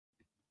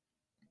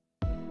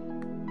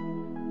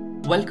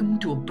Welcome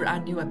to a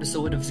brand new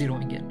episode of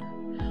Zeroing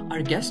In.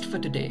 Our guest for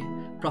today,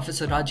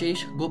 Professor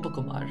Rajesh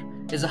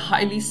Gopakumar, is a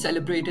highly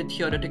celebrated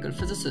theoretical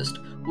physicist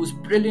whose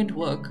brilliant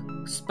work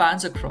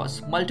spans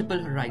across multiple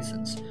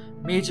horizons,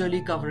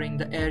 majorly covering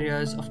the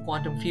areas of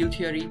quantum field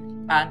theory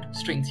and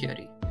string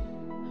theory.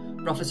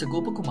 Professor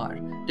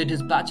Gopakumar did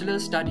his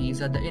bachelor's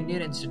studies at the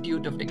Indian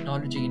Institute of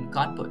Technology in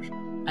Kanpur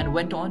and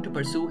went on to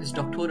pursue his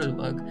doctoral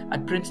work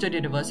at Princeton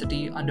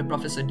University under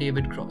Professor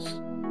David Cross.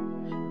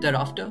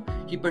 Thereafter,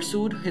 he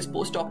pursued his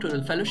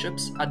postdoctoral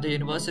fellowships at the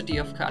University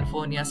of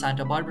California,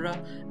 Santa Barbara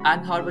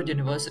and Harvard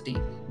University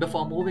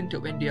before moving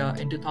to India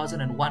in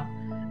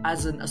 2001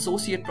 as an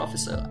associate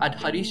professor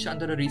at Harish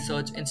Chandra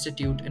Research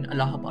Institute in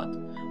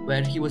Allahabad,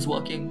 where he was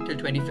working till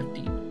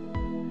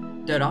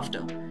 2015.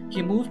 Thereafter,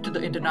 he moved to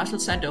the International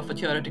Center for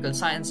Theoretical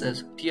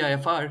Sciences,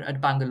 TIFR,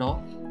 at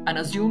Bangalore and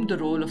assumed the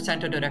role of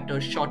center director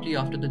shortly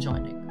after the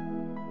joining.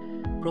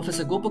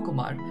 Professor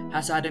Gopakumar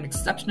has had an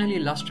exceptionally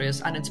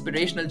illustrious and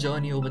inspirational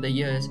journey over the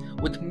years,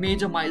 with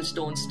major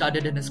milestones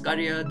studded in his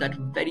career that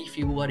very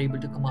few are able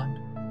to command.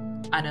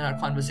 And in our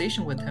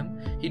conversation with him,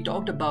 he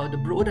talked about the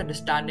broad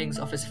understandings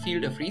of his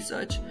field of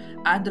research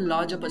and the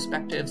larger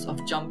perspectives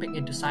of jumping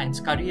into science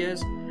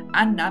careers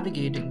and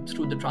navigating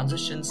through the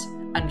transitions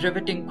and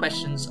riveting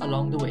questions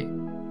along the way.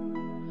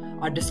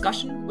 Our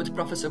discussion with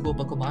Professor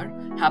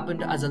Gopakumar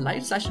happened as a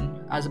live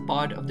session as a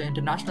part of the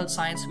International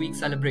Science Week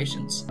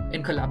celebrations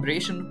in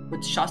collaboration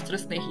with Shastra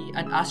Snehi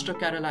and Astro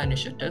Kerala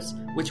initiatives,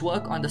 which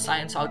work on the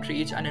science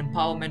outreach and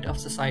empowerment of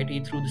society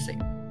through the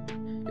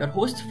same. Your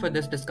hosts for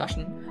this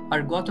discussion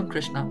are Gautam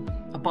Krishna,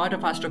 a part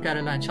of Astro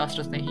Kerala and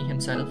Shastra Snehi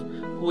himself,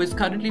 who is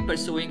currently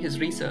pursuing his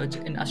research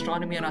in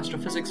astronomy and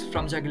astrophysics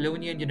from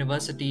Jagiellonian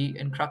University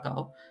in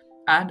Krakow,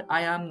 and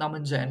I am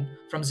Naman Jain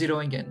from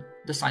Zeroing In,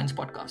 the science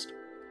podcast.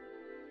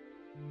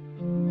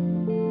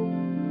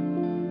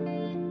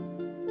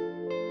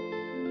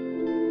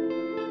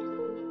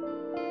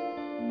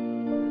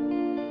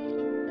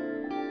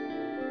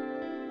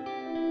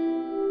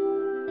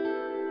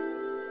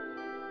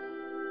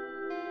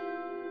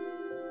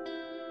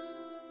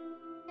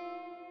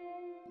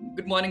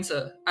 Good morning,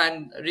 sir,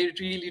 and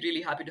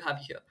really happy to have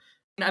you here.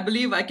 And I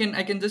believe I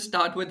can just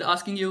start with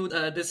asking you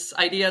this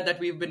idea that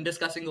we've been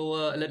discussing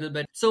over a little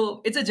bit.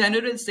 So it's a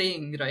general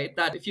saying, right,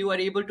 that if you are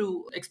able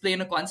to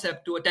explain a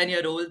concept to a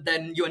 10-year-old,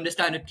 then you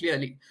understand it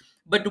clearly.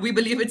 But we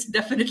believe it's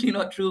definitely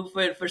not true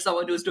for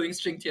someone who's doing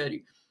string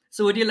theory.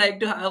 So would you like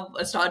to have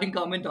a starting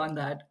comment on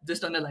that,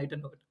 just on a lighter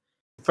note?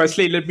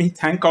 Firstly, let me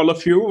thank all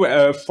of you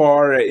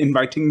for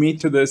inviting me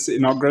to this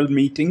inaugural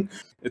meeting.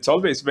 It's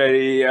always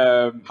very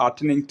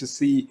heartening to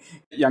see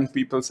young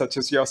people such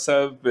as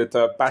yourself with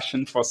a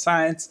passion for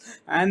science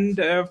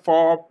and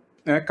for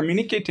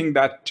communicating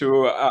that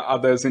to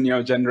others in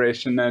your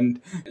generation and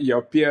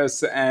your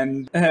peers.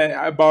 And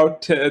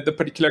about the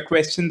particular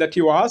question that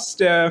you asked,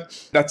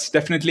 that's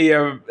definitely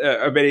a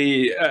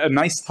very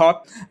nice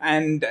thought.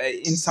 And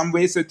in some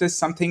ways, it is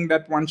something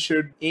that one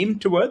should aim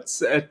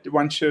towards.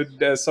 One should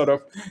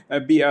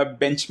be a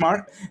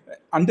benchmark.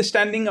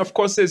 Understanding, of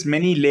course, is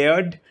many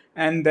layered.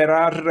 And there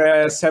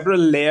are several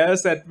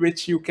layers at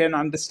which you can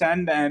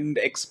understand and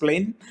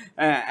explain.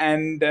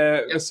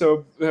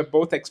 So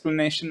both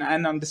explanation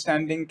and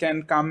understanding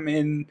can come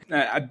in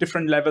at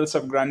different levels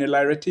of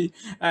granularity.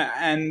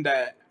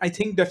 I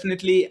think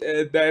definitely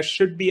there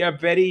should be a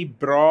very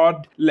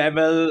broad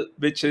level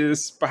which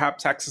is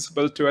perhaps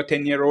accessible to a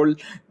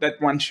 10-year-old,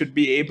 that one should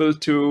be able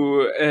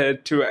to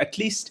at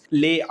least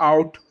lay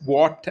out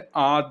what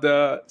are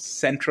the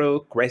central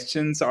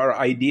questions or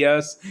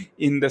ideas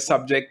in the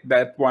subject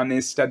that one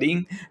is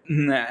studying.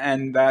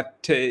 And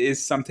that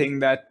is something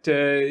that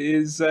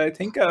is, I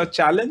think, a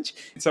challenge.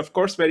 It's, of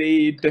course,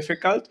 very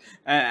difficult.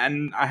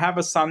 And I have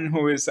a son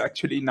who is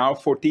actually now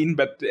 14,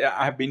 but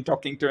I have been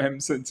talking to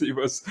him since he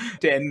was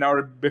 10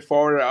 or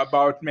before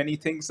about many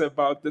things,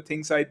 about the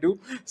things I do.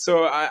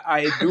 So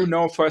I do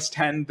know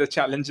firsthand the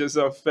challenges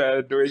of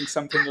doing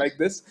something like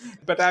this.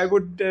 But I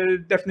would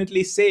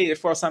definitely say,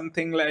 for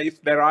something like,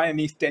 if there are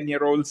any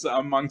 10-year-olds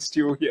amongst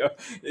you here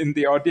in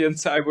the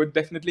audience, I would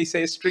definitely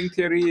say string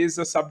theory is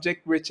a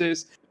subject which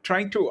is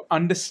trying to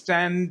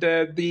understand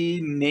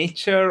the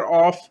nature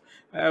of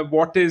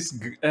what is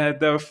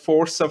the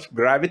force of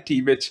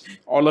gravity, which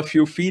all of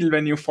you feel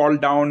when you fall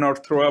down or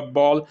throw a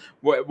ball.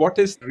 What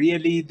is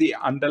really the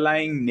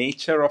underlying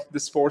nature of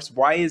this force?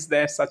 Why is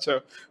there such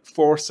a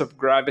force of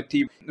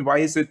gravity? Why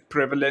is it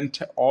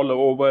prevalent all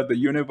over the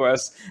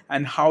universe?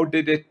 And how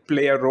did it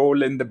play a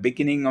role in the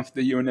beginning of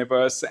the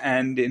universe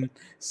and in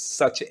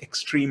such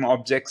extreme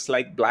objects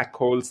like black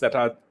holes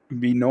that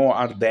we know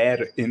are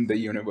there in the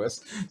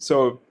universe?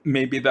 So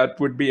maybe that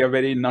would be a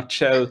very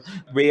nutshell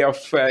way of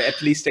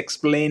at least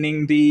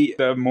explaining the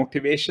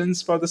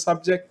motivations for the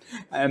subject.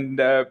 And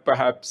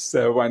perhaps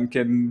one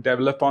can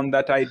develop on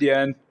that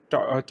idea and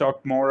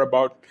talk more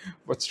about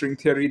what string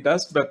theory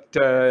does. But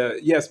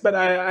yes, but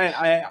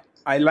I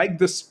I like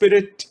the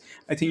spirit.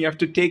 I think you have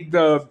to take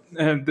the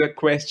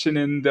question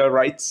in the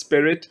right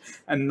spirit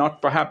and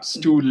not perhaps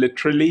too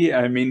literally.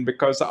 I mean,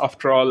 because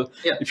after all,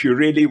 if you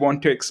really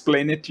want to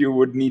explain it, you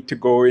would need to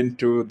go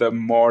into the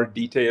more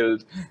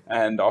detailed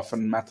and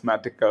often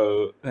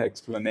mathematical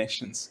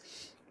explanations.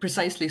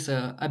 Precisely,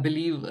 sir. I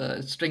believe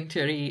string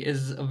theory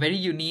is very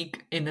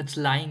unique in its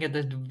lying at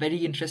a very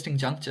interesting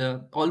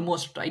juncture,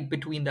 almost right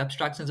between the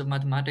abstractions of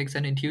mathematics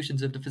and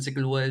intuitions of the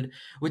physical world,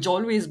 which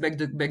always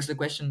begs the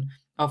question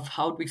of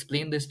how to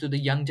explain this to the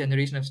young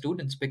generation of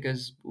students,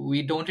 because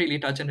we don't really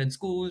touch it in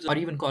schools or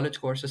even college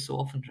courses so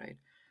often, right?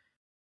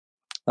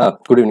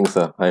 Good evening,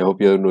 sir. I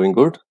hope you're doing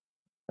good.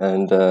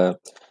 And I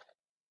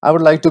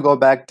would like to go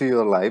back to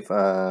your life.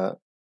 The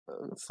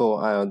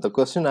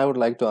question I would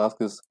like to ask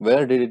is,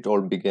 where did it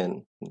all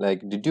begin?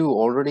 Like, did you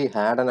already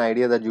had an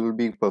idea that you will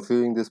be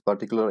pursuing this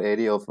particular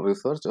area of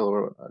research,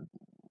 or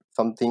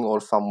something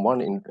or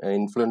someone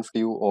influenced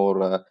you,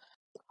 or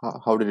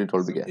how did it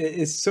all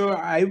begin? So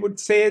I would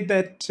say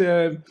that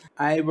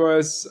I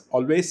was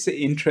always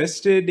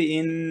interested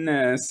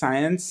in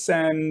science,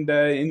 and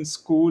in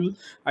school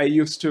I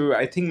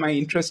think my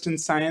interest in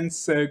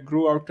science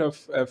grew out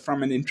of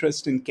from an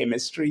interest in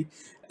chemistry,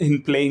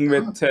 in playing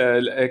with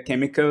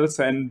chemicals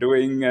and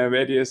doing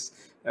various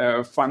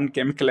fun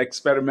chemical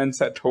experiments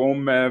at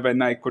home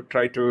when I could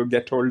try to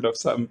get hold of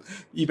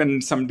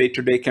even some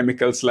day-to-day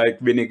chemicals like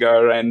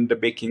vinegar and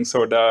baking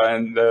soda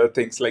and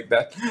things like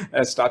that,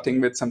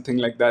 starting with something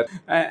like that.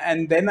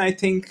 And then I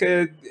think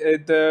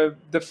the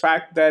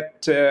fact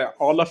that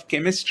all of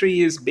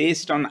chemistry is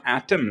based on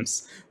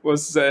atoms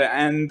was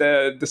and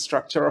the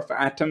structure of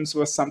atoms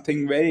was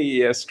something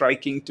very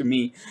striking to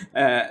me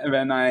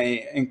when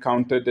I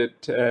encountered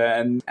it.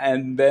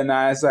 And then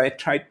as I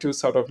tried to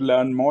sort of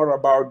learn more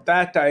about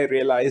that, I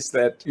realized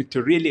that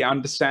to really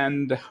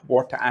understand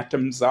what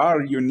atoms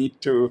are, you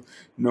need to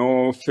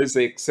know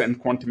physics and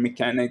quantum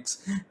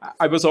mechanics.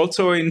 I was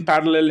also in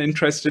parallel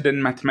interested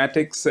in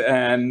mathematics,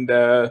 and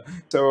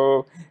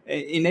so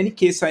in any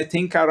case, I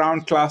think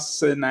around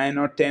class 9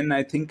 or 10,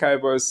 I think I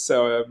was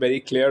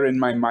very clear in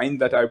my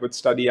mind that I would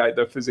study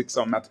either physics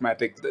or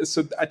mathematics.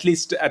 So at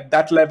least at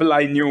that level,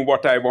 I knew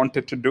what I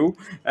wanted to do.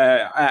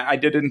 I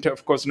didn't,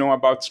 of course, know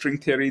about string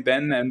theory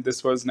then, and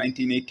this was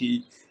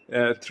 1980.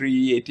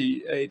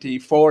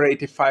 84,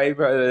 85,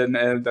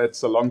 and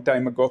that's a long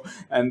time ago.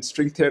 And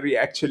string theory,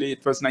 actually,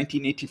 it was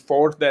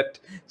 1984 that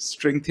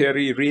string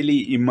theory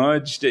really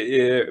emerged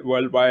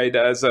worldwide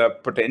as a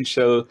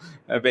potential,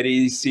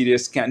 very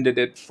serious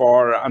candidate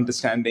for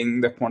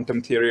understanding the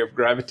quantum theory of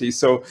gravity.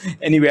 So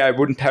anyway, I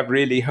wouldn't have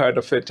really heard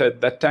of it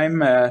at that time,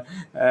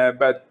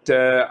 but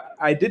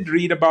I did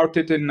read about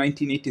it in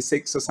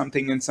 1986 or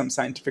something in some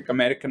Scientific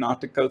American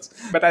articles.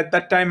 But at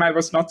that time, I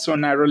was not so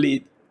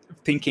narrowly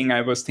thinking.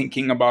 I was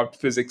thinking about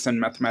physics and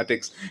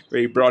mathematics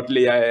very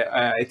broadly.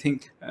 I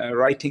think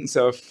writings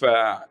of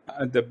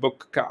the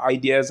book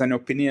Ideas and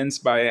Opinions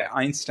by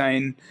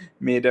Einstein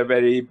made a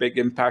very big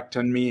impact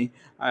on me.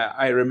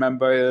 I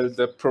remember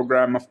the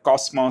program of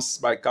Cosmos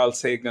by Carl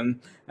Sagan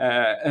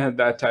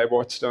that I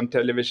watched on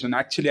television.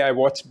 Actually, I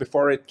watched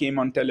before it came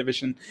on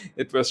television.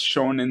 It was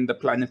shown in the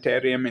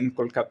planetarium in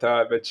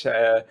Kolkata, which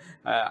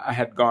I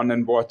had gone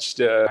and watched.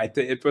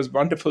 It was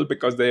wonderful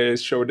because they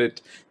showed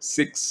it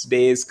 6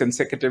 days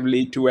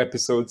consecutively, 2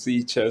 episodes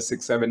each,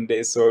 6, 7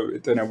 days. So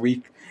within a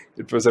week,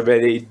 it was a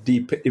very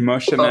deep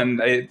immersion, and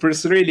it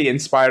was really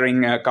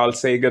inspiring. Carl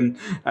Sagan,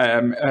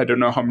 I don't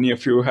know how many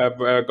of you have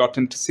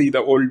gotten to see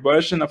the old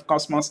version of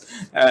Cosmos,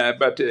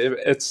 but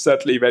it's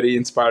certainly very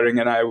inspiring,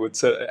 and I would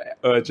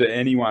urge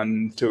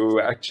anyone to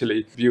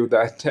actually view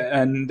that.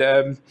 And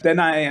then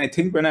I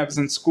think when I was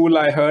in school,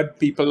 I heard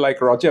people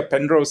like Roger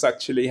Penrose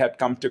actually had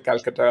come to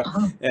Calcutta,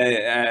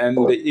 and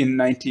in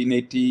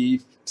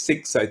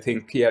 1986, I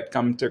think he had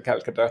come to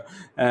Calcutta,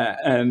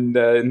 and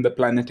in the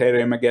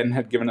planetarium again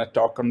had given a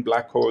talk on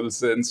black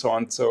holes and so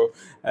on. So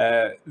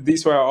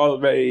these were all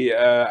very,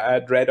 I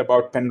had read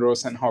about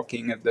Penrose and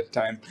Hawking at that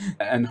time,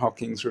 and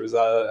Hawking's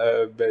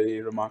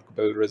very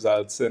remarkable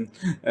results. And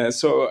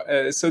so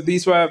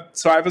these were,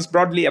 so I was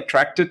broadly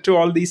attracted to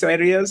all these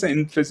areas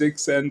in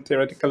physics and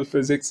theoretical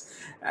physics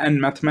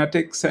and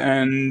mathematics.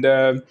 And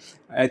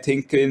I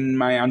think in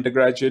my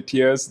undergraduate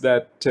years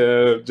that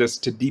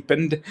just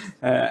deepened,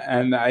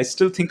 and I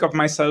still think of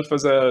myself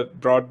as a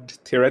broad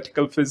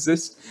theoretical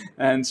physicist,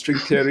 and string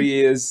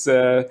theory is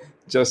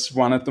just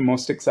one of the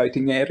most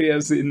exciting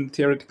areas in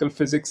theoretical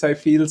physics, I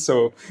feel.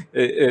 So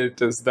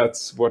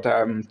that's what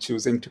I'm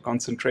choosing to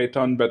concentrate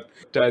on. But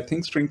I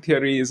think string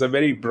theory is a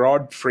very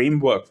broad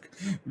framework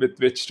with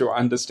which to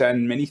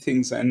understand many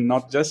things, and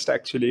not just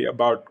actually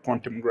about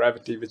quantum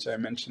gravity, which I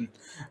mentioned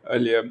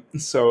earlier.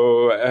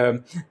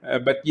 So,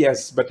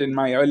 but in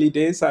my early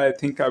days, I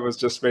think I was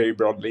just very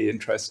broadly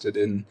interested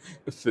in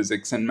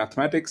physics and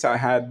mathematics. I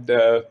had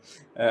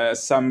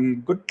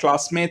some good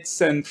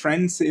classmates and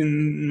friends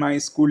in my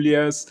school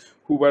years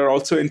who were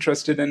also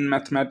interested in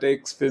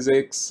mathematics,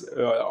 physics,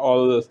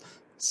 all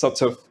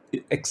sorts of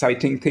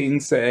exciting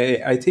things.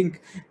 I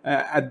think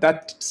at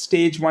that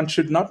stage, one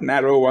should not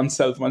narrow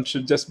oneself. One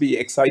should just be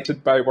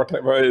excited by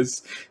whatever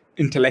is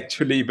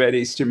intellectually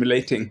very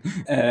stimulating.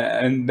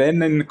 And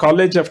then in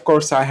college, of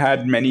course, I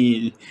had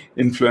many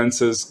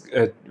influences,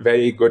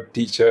 very good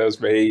teachers,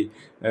 very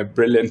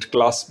brilliant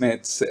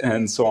classmates,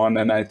 and so on.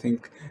 And I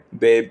think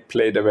they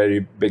played a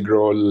very big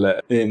role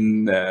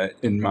in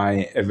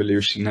my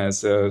evolution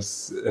as a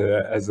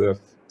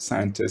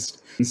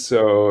scientist.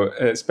 So,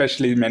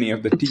 especially many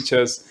of the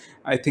teachers,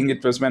 I think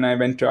it was when I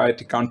went to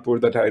IIT Kanpur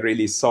that I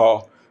really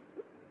saw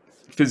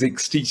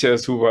physics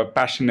teachers who were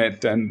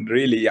passionate and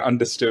really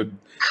understood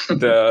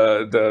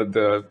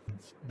the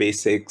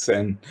basics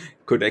and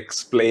could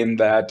explain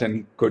that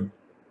and could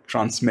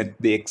transmit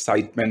the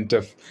excitement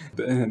of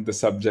the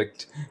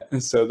subject.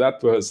 So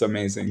that was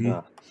amazing.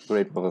 Yeah,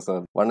 great,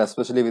 Professor. One,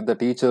 especially with the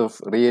teacher,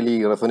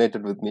 really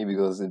resonated with me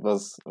because it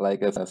was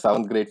like a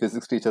seventh grade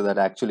physics teacher that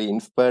actually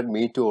inspired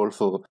me to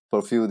also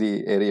pursue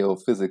the area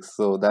of physics.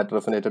 So that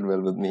resonated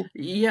well with me.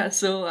 Yeah,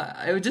 so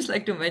I would just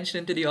like to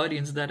mention to the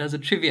audience that as a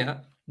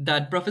trivia,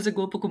 that Professor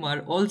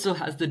Gopakumar also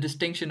has the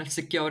distinction of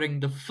securing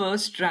the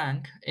first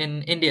rank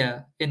in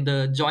India in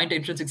the joint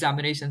entrance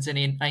examinations in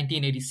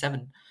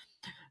 1987.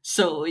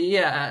 So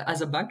yeah,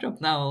 as a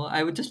backdrop now,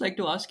 I would just like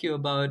to ask you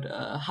about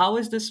how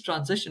is this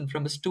transition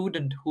from a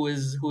student who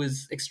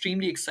is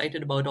extremely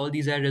excited about all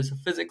these areas of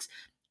physics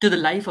to the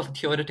life of a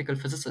theoretical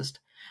physicist?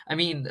 I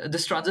mean,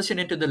 this transition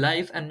into the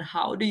life, and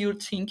how do you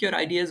think your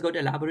ideas got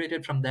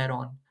elaborated from there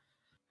on?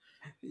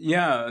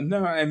 Yeah,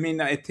 no, I mean,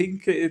 I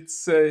think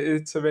it's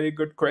a very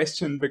good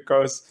question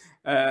because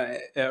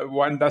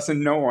one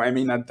doesn't know. I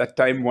mean, at that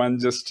time, one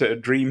just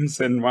dreams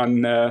and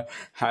one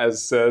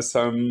has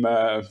some.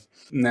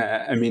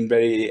 I mean,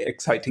 very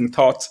exciting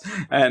thoughts,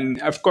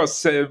 and of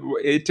course,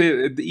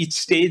 each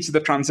stage the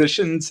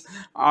transitions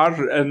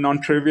are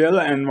non-trivial,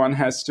 and one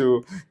has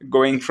to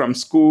going from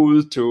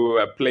school to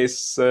a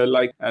place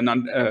like an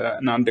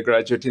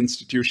undergraduate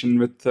institution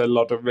with a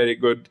lot of very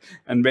good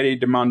and very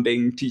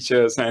demanding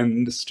teachers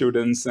and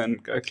students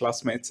and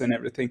classmates and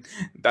everything.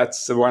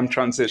 That's the one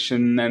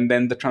transition. And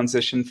then the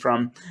transition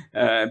from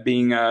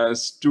being a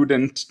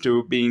student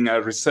to being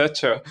a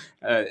researcher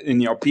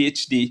in your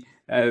PhD.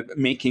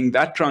 Making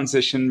that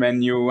transition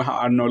when you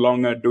are no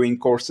longer doing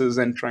courses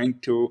and trying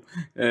to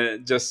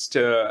just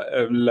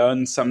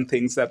learn some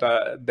things that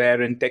are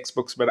there in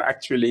textbooks, but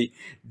actually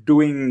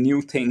doing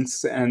new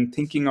things and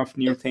thinking of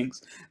new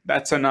things.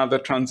 That's another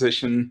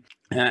transition.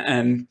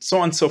 And so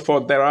on and so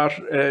forth. There are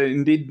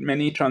indeed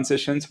many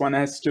transitions one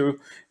has to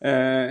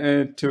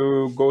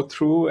go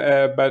through,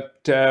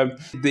 but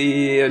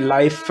the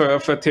life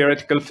of a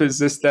theoretical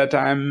physicist that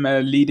I'm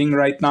leading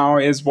right now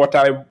is what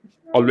I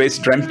always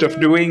dreamt of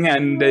doing,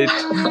 and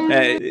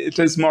it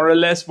is more or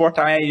less what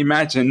I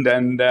imagined.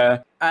 And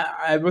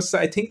I was,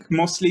 I think,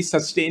 mostly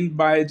sustained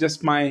by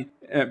just my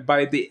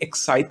by the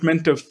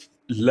excitement of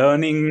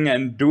learning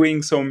and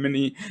doing so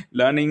many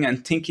learning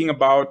and thinking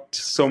about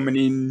so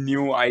many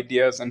new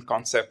ideas and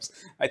concepts.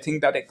 I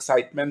think that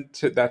excitement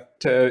that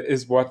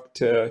is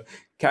what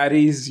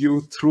carries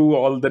you through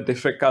all the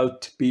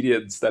difficult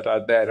periods that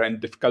are there, and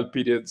difficult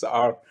periods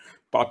are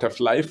part of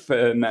life,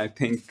 and I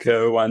think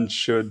one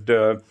should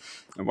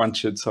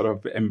sort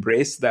of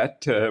embrace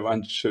that.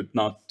 One should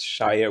not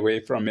shy away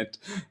from it.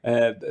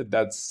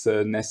 That's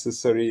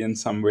necessary in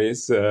some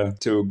ways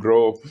to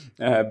grow.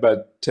 Yeah,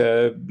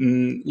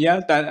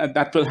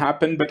 that will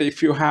happen. But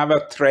if you have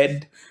a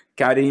thread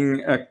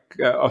carrying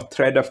a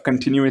thread of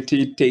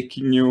continuity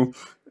taking you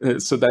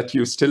so that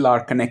you still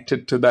are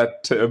connected to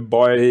that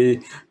boy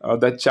or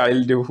that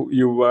child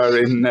you were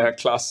in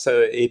class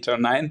 8 or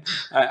 9,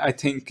 I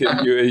think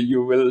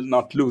you will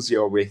not lose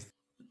your way.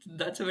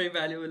 That's a very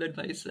valuable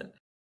advice, sir.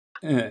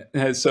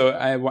 So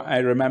I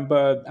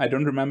remember, I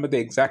don't remember the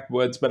exact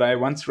words, but I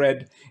once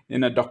read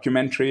in a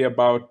documentary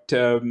about,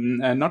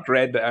 not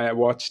read, I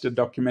watched a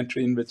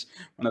documentary in which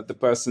one of the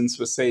persons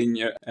was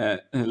saying,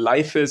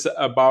 life is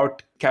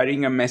about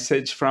carrying a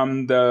message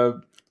from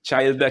the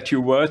child that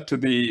you were to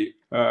the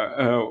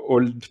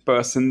old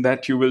person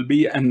that you will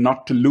be, and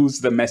not to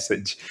lose the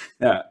message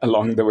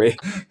along the way.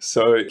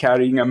 So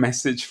carrying a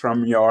message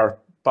from your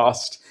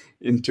past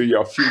into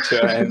your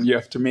future, and you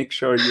have to make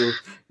sure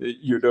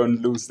you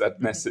don't lose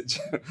that message.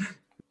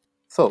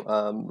 So,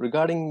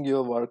 regarding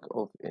your work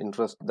of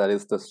interest, that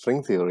is the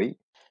string theory,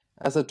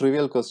 as a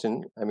trivial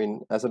question, I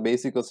mean, as a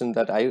basic question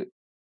that I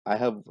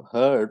have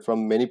heard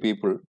from many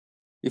people,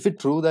 is it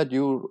true that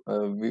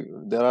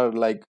there are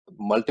like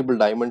multiple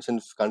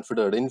dimensions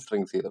considered in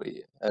string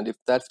theory? And if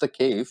that's the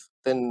case,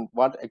 then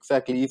what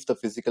exactly is the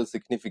physical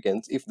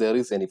significance, if there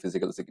is any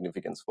physical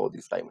significance for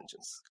these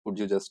dimensions? Could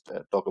you just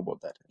talk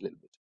about that a little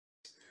bit?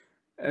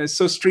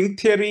 So string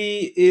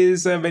theory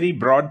is a very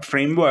broad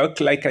framework,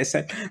 like I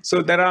said.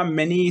 So there are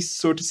many,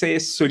 so to say,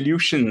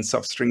 solutions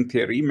of string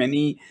theory,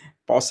 many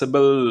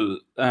possible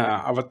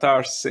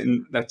avatars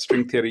in that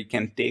string theory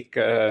can take.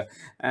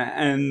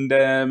 And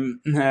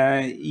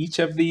each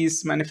of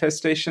these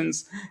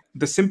manifestations,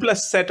 the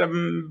simplest set of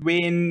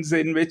ways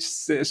in which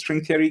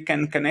string theory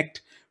can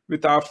connect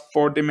with our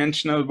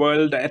four-dimensional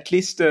world, at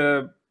least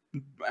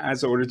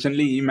as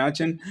originally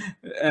imagined,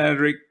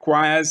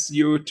 requires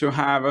you to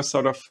have a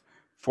sort of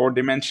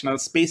four-dimensional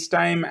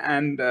space-time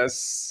and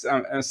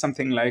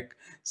something like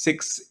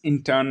 6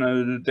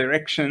 internal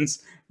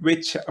directions,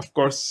 which, of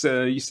course,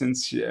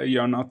 since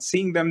you're not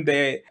seeing them,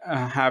 they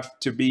have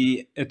to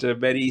be at a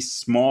very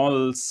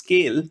small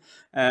scale.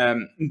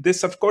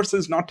 This, of course,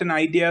 is not an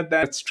idea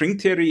that string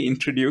theory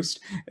introduced.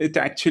 It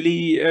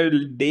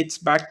actually dates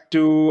back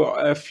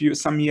to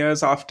some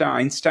years after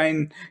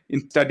Einstein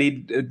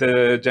studied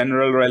the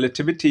general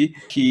relativity.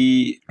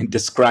 He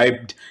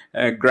described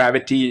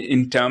gravity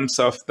in terms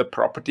of the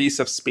properties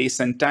of space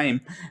and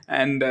time.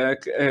 And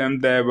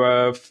there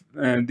were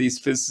these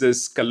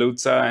physicists,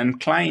 Kaluza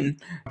and Klein,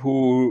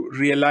 who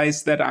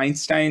realized that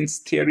Einstein's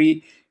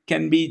theory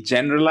can be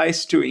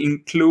generalized to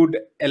include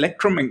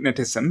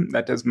electromagnetism,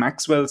 that is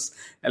Maxwell's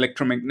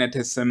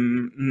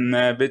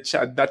electromagnetism, which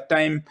at that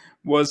time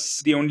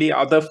was the only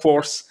other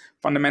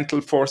fundamental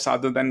force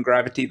other than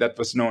gravity that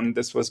was known.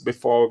 This was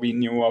before we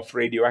knew of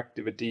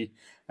radioactivity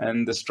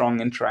and the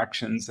strong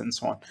interactions and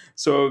so on.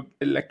 So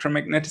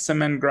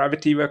electromagnetism and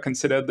gravity were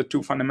considered the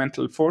two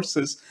fundamental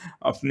forces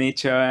of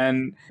nature.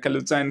 And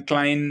Kaluza and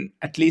Klein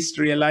at least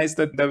realized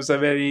that there was a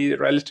very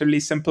relatively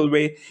simple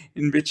way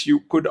in which you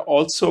could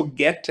also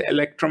get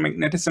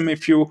electromagnetism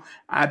if you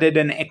added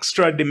an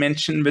extra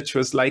dimension, which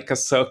was like a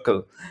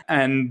circle.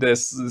 And the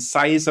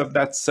size of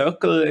that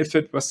circle, if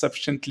it was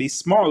sufficiently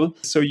small,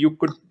 so you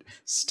could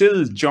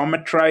still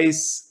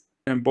geometrize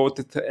both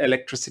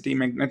electricity,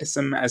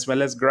 magnetism, as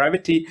well as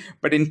gravity,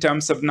 but in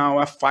terms of now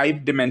a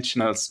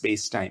 5-dimensional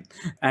space-time.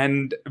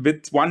 And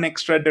with one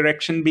extra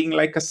direction being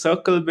like a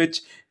circle,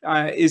 which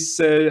is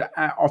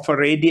of a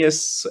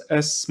radius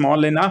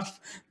small enough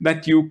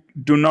that you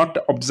do not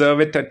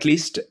observe it, at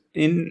least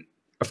in,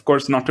 of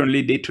course, not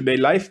only day-to-day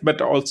life,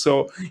 but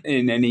also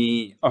in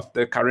any of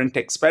the current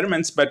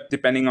experiments. But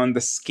depending on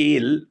the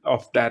scale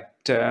of that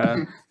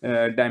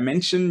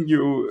dimension,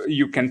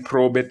 you can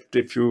probe it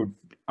if you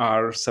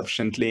are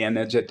sufficiently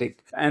energetic.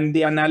 And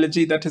the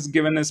analogy that is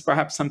given is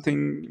perhaps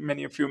something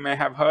many of you may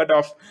have heard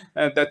of,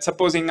 that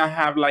supposing I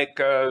have like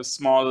a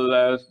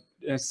small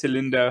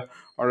cylinder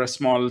or a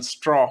small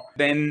straw,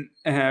 then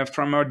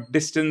from a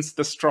distance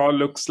the straw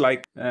looks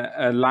like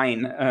a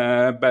line,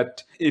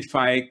 but if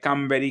I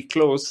come very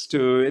close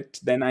to it,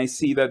 then I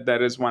see that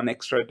there is one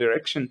extra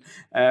direction.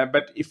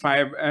 But if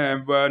I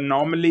were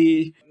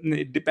normally,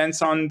 it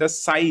depends on the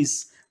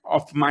size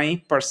of my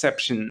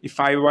perception. If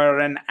I were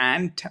an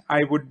ant,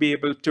 I would be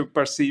able to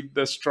perceive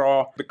the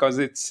straw because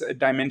its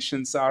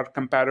dimensions are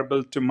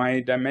comparable to my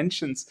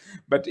dimensions.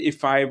 But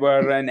if I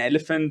were an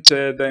elephant,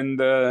 then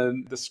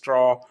the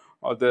straw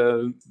or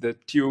the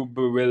tube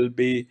will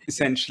be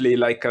essentially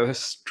like a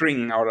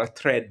string or a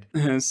thread.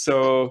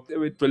 So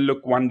it will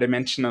look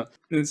one-dimensional.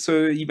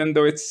 So even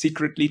though it's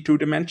secretly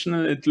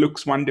two-dimensional, it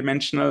looks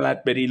one-dimensional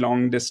at very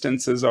long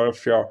distances, or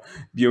if you're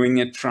viewing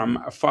it from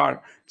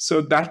afar.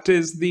 So that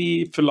is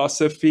the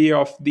philosophy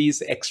of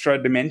these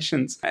extra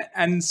dimensions.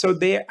 And so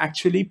they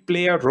actually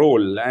play a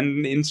role.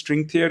 And in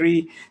string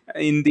theory,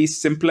 in these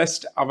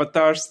simplest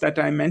avatars that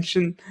I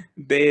mentioned,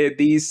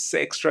 these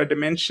extra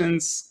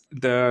dimensions,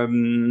 the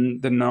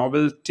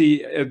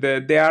novelty,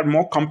 they are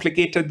more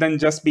complicated than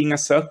just being a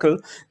circle.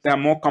 They are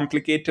more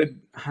complicated,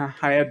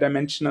 higher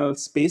dimensional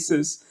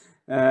spaces,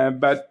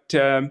 but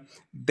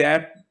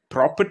their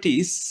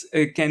properties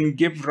can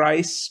give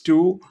rise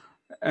to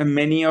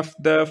many of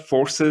the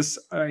forces.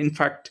 In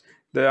fact,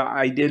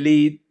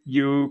 ideally,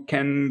 you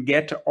can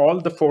get all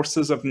the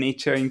forces of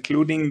nature,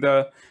 including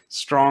the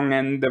strong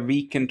and the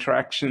weak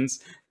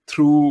interactions,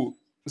 through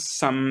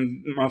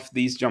some of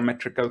these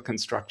geometrical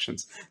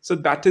constructions. So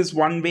that is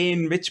one way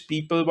in which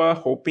people were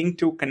hoping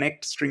to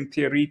connect string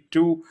theory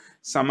to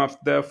some of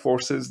the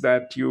forces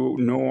that you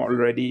know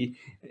already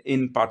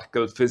in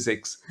particle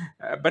physics.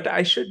 But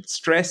I should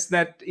stress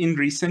that in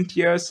recent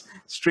years,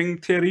 string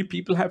theory,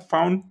 people have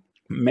found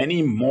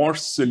many more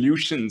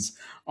solutions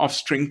of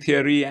string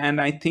theory, and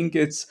I think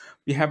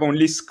we have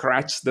only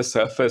scratched the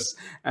surface,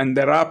 and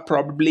there are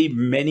probably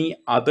many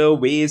other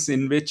ways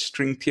in which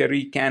string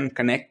theory can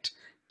connect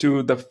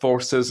to the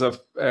forces of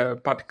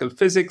particle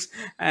physics.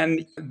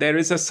 And there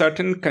is a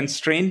certain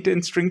constraint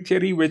in string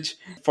theory, which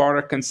for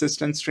a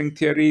consistent string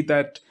theory,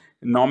 that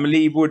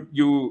normally would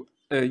you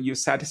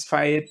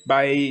satisfy it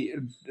by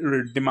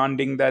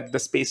demanding that the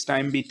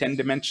space-time be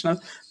 10-dimensional,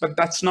 but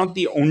that's not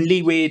the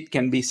only way it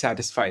can be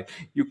satisfied.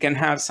 You can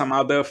have some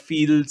other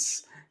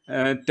fields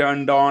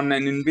turned on,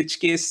 and in which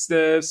case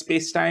the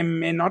space-time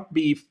may not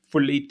be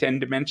fully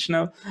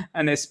 10-dimensional.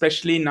 And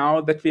especially now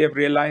that we have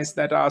realized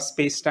that our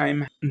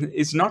space-time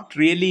is not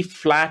really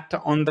flat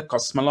on the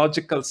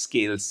cosmological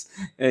scales.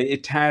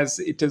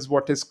 It is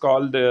what is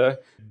called a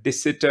de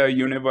Sitter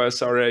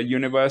universe, or a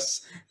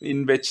universe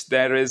in which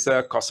there is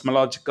a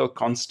cosmological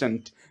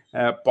constant,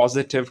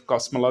 positive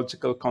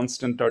cosmological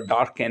constant, or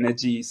dark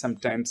energy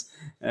sometimes,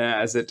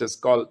 as it is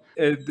called.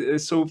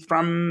 So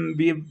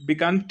we've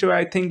begun to,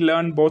 I think,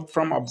 learn both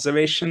from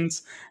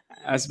observations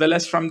as well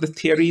as from the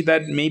theory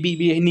that maybe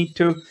we need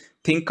to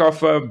think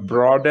of a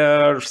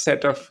broader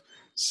set of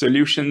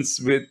solutions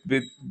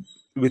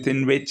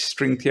within which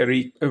string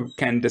theory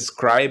can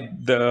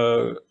describe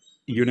the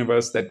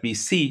universe that we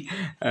see.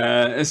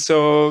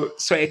 So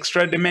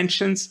extra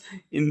dimensions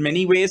in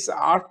many ways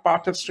are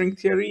part of string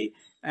theory.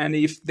 And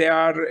if they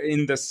are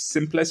in the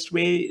simplest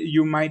way,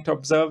 you might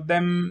observe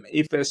them.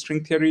 If a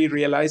string theory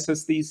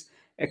realizes these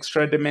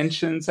extra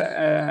dimensions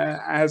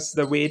as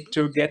the way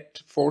to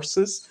get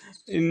forces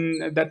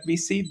in that we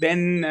see,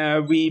 then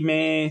we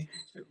may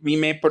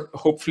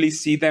hopefully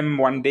see them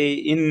one day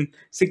in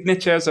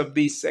signatures of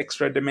these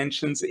extra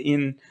dimensions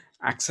in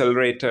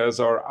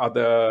accelerators or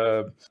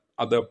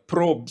other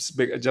probes,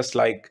 just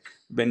like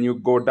when you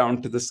go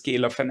down to the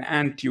scale of an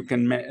ant, you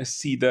can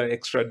see the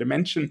extra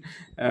dimension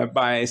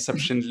by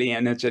sufficiently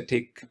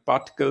energetic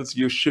particles.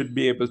 You should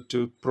be able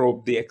to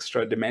probe the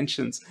extra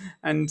dimensions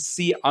and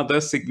see other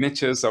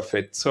signatures of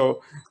it.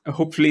 So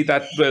hopefully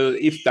that will,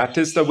 if that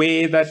is the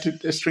way that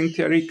string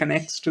theory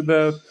connects to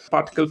the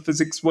particle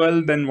physics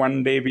world, then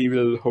one day we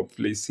will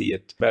hopefully see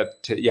it.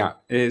 But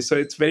so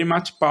it's very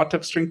much part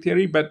of string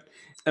theory, but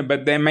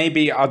there may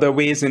be other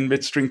ways in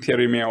which string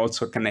theory may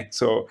also connect.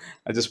 So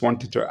I just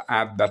wanted to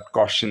add that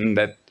caution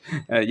that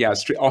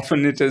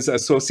often it is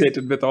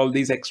associated with all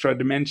these extra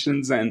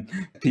dimensions, and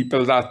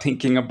people are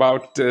thinking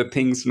about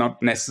things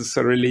not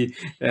necessarily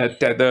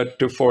tethered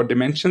to 4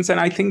 dimensions. And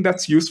I think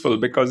that's useful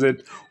because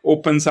it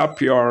opens up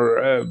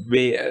your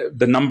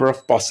the number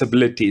of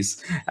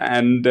possibilities.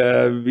 And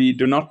we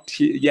do not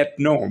yet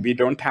know. We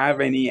don't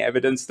have any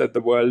evidence that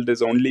the world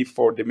is only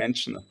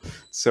 4-dimensional.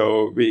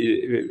 So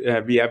we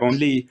have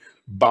only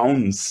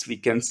bounds. We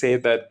can say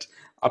that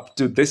up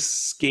to this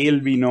scale,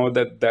 we know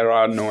that there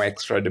are no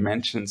extra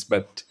dimensions,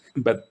 but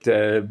at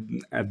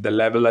the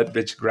level at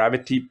which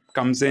gravity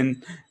comes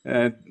in,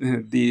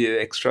 the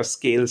extra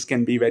scales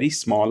can be very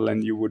small,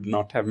 and you would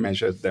not have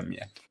measured them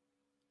yet.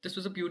 This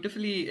was a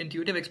beautifully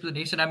intuitive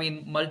explanation. I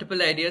mean,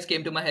 multiple ideas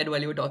came to my head while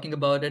you were talking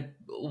about it.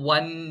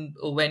 One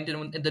went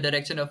in the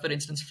direction of, for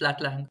instance,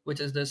 Flatlang, which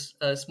is this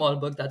small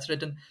book that's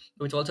written,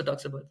 which also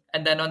talks about.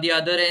 And then on the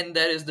other end,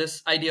 there is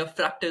this idea of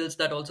fractals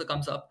that also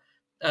comes up,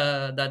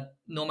 that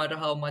no matter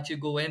how much you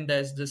go in,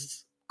 there's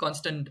this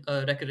constant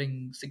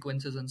recurring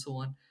sequences and so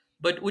on.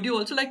 But would you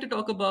also like to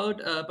talk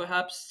about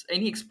perhaps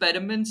any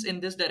experiments in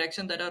this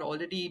direction that are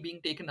already being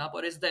taken up?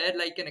 Or is there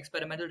like an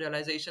experimental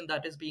realization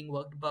that is being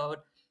worked about?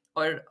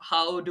 Or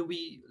how do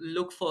we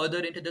look further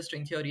into the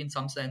string theory in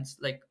some sense,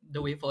 like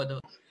the way further?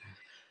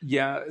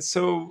 Yeah,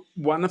 so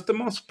one of the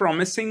most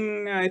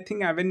promising, I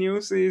think,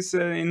 avenues is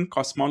in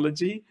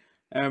cosmology,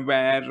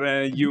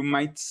 where you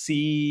might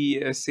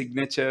see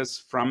signatures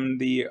from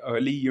the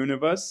early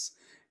universe,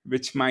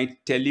 which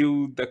might tell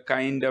you the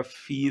kind of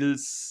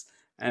fields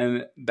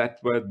that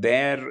were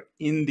there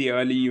in the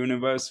early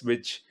universe,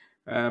 which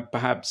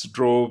perhaps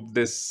drove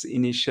this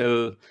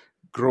initial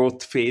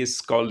growth phase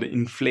called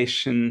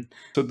inflation.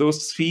 So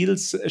those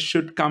fields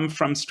should come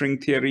from string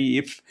theory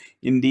if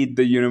indeed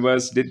the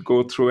universe did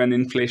go through an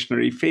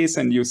inflationary phase,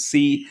 and you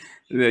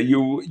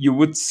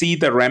would see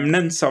the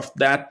remnants of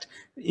that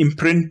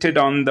imprinted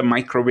on the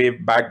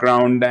microwave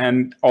background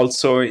and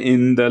also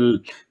in the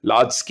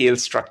large scale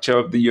structure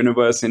of the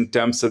universe in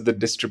terms of the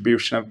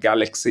distribution of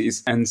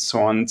galaxies and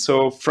so on.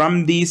 So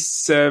from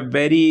these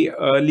very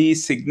early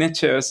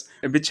signatures,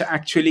 which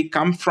actually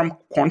come from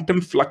quantum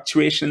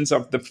fluctuations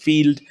of the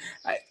field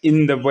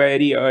in the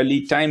very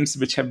early times,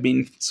 which have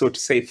been, so to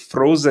say,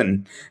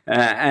 frozen,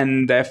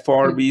 and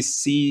therefore we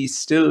see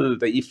still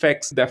the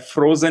effects. They're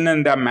frozen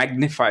and they're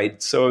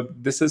magnified. So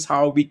this is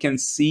how we can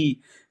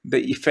see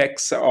the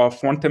effects of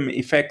quantum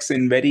effects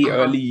in very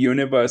early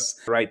universe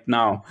right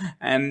now.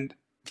 And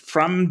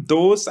from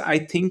those, I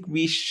think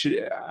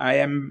I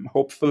am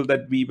hopeful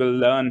that we will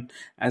learn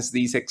as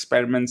these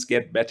experiments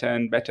get better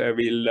and better.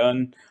 We'll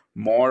learn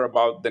more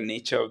about the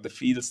nature of the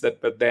fields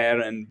that were there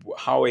and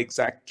how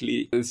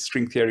exactly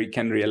string theory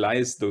can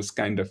realize those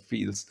kind of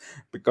fields.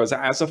 Because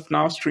as of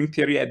now, string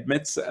theory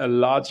admits a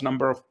large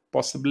number of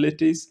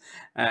possibilities,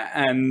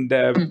 and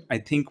I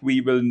think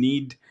we will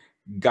need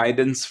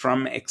guidance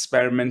from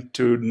experiment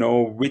to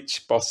know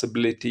which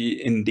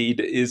possibility indeed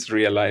is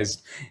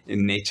realized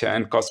in nature.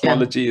 And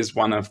cosmology is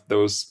one of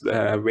those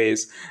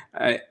ways.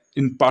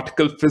 In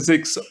particle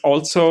physics,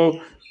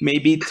 also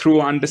maybe through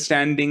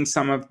understanding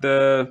some of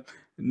the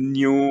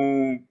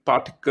new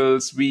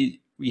particles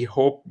we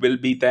hope will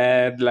be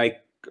there,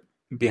 like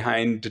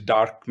behind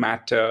dark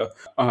matter,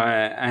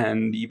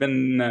 and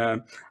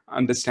even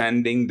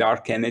understanding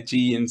dark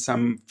energy in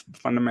some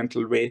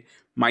fundamental way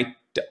might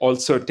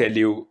also tell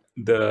you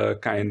the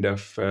kind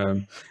of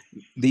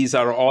these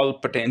are all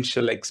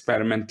potential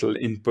experimental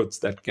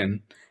inputs that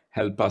can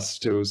help us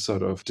to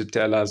to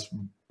tell us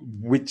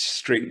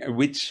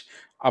which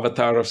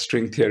avatar of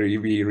string theory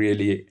we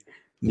really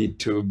need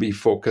to be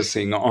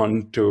focusing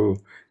on to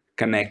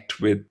connect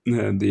with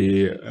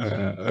the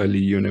early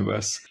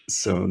universe.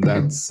 So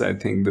that's, I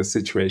think, the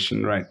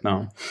situation right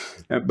now.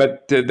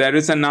 But there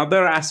is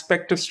another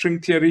aspect of string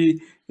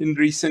theory in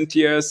recent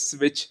years,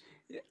 which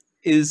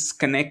is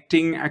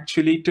connecting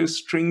actually to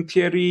string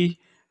theory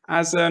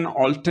as an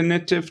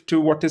alternative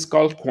to what is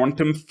called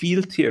quantum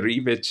field theory,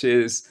 which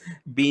is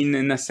been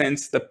in a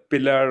sense the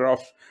pillar of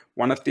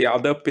one of the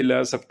other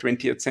pillars of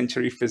 20th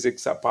century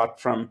physics, apart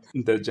from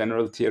the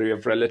general theory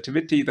of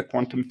relativity. The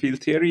quantum field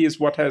theory is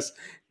what has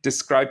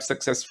described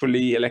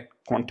successfully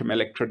quantum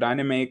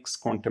electrodynamics,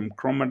 quantum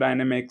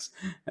chromodynamics,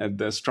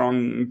 the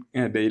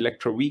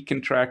electroweak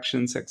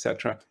interactions,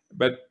 etc.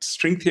 But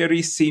string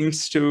theory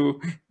seems to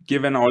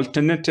give an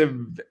alternative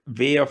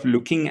way of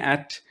looking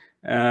at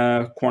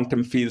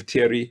quantum field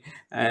theory.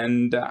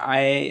 And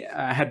I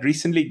had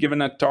recently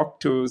given a talk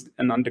to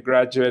an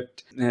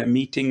undergraduate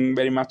meeting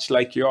very much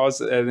like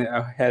yours,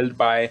 held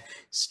by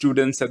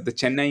students at the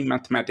Chennai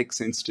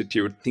Mathematics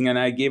Institute. And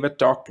I gave a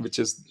talk which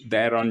is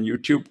there on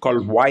YouTube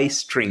called Why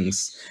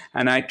Strings?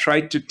 And I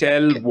tried to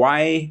tell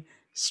why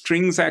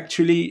strings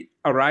actually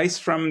arise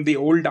from the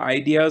old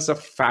ideas of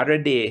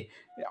Faraday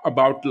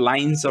about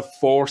lines of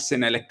force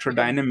in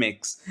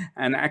electrodynamics.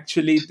 And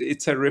actually,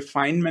 it's a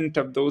refinement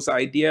of those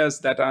ideas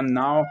that are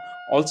now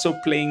also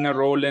playing a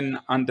role in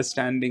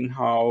understanding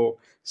how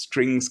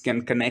strings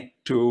can connect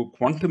to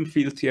quantum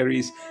field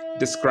theories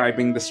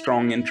describing the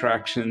strong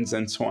interactions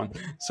and so on.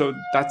 So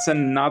that's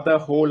another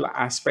whole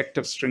aspect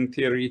of string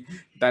theory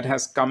that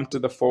has come to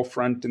the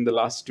forefront in the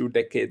last 2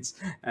 decades,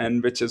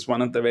 and which is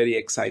one of the very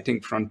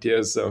exciting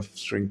frontiers of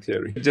string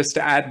theory. Just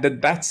to add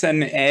that that's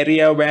an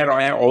area where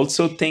I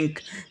also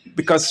think,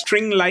 because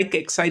string-like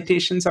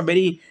excitations are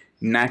very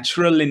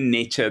natural in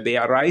nature. They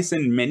arise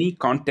in many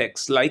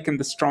contexts, like in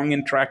the strong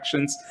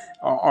interactions,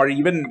 or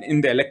even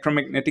in the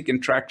electromagnetic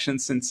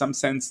interactions. In some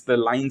sense, the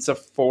lines of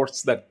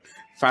force that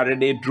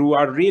Faraday drew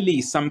are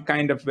really some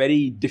kind of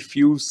very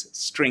diffuse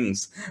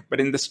strings. But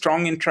in the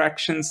strong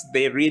interactions,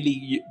 they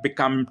really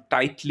become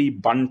tightly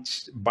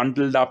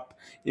bundled up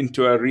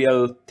into a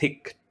real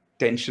thick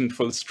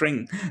tensionful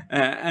string.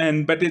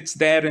 But it's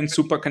there in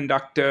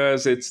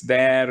superconductors, it's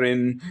there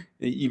in,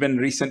 even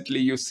recently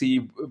you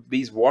see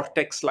these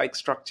vortex-like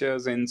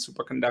structures in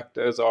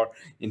superconductors or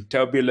in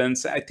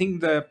turbulence. I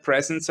think the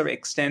presence of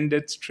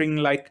extended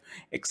string-like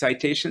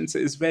excitations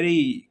is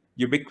very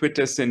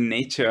ubiquitous in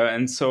nature.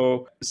 And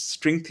so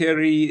string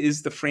theory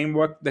is the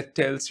framework that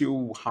tells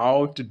you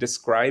how to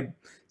describe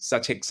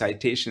such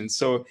excitations.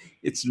 So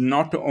it's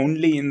not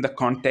only in the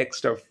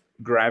context of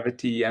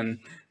gravity and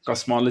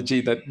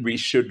cosmology that we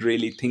should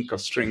really think of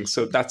strings.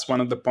 So that's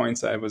one of the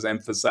points I was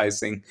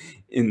emphasizing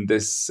in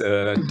this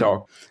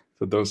talk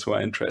for those who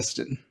are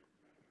interested.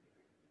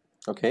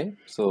 Okay,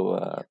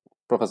 so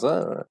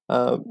Professor,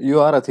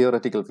 you are a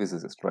theoretical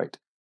physicist, right?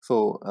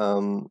 So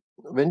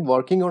when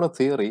working on a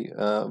theory,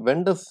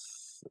 when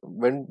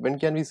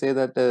can we say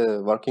that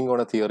working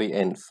on a theory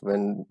ends?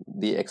 When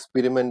the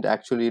experiment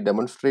actually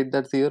demonstrate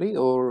that theory,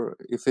 or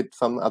is it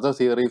some other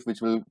theories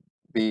which will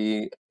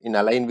be in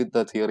align with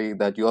the theory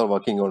that you are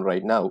working on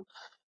right now?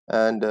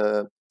 And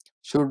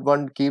should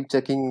one keep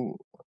checking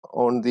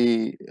on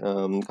the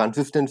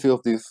consistency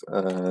of these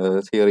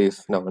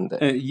theories now and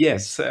then?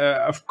 Yes,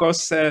 of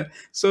course.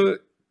 So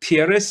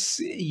theorists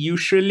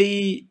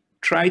usually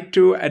try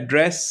to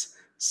address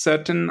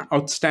certain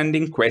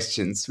outstanding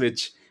questions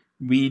which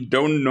we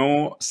don't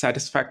know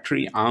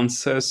satisfactory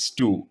answers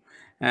to.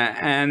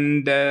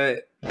 And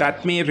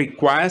that may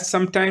require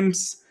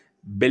sometimes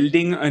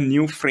building a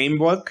new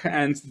framework,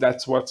 and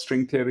that's what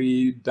string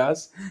theory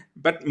does.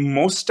 But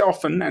most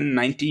often, and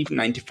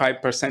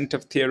 95%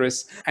 of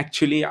theorists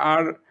actually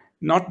are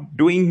not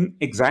doing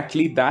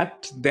exactly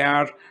that. They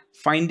are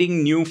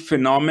finding new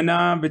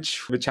phenomena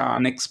which are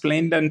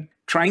unexplained and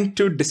trying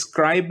to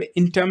describe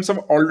in terms of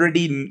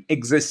already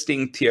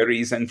existing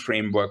theories and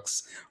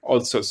frameworks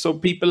also. So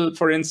people,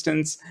 for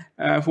instance,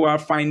 who are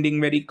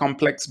finding very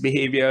complex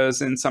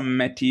behaviors in some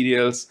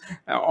materials,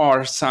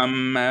 or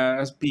some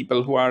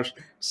people who are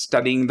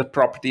studying the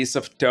properties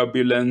of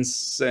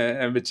turbulence,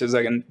 which is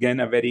again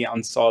a very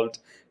unsolved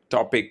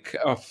topic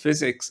of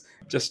physics,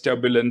 just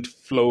turbulent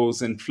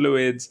flows in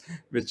fluids,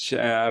 which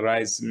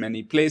arise in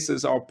many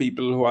places, or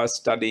people who are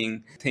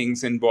studying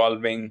things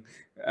involving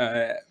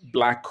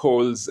black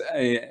holes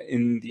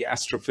in the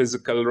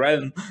astrophysical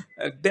realm.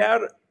 They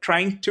are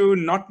trying to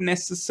not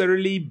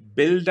necessarily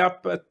build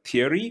up a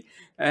theory,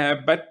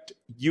 but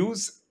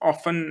use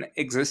often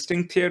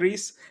existing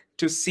theories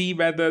to see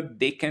whether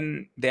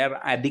they're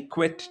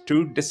adequate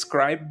to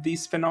describe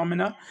these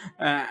phenomena.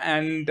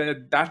 And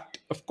that,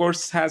 of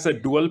course, has a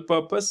dual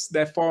purpose.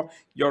 Therefore,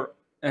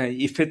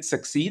 if it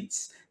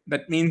succeeds,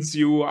 that means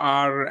you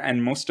are,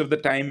 and most of the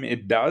time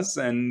it does,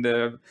 and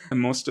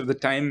most of the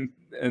time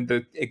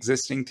the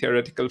existing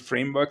theoretical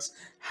frameworks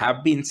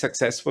have been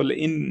successful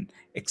in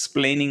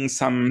explaining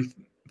some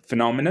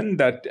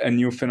a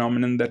new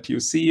phenomenon that you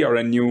see, or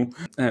a new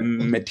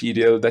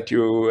material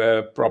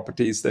that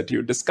properties that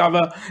you discover,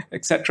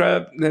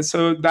 etc.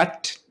 So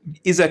that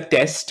is a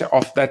test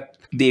of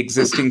the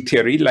existing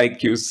theory,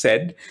 like you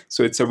said.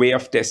 So it's a way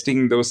of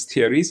testing those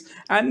theories.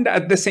 And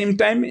at the same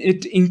time,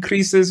 it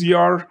increases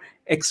your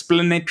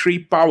explanatory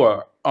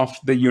power of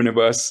the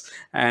universe.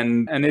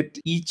 And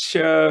each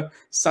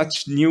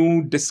such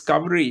new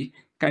discovery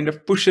kind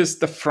of pushes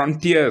the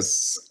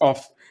frontiers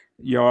of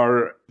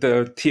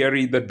the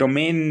theory, the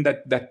domain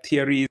that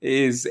theory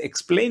is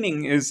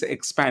explaining is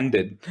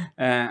expanded.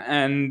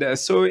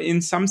 So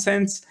in some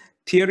sense,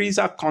 theories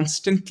are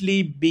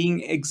constantly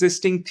being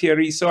existing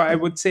theories. So I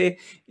would say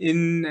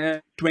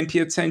in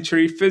 20th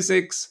century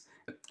physics,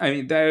 I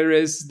mean, there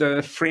is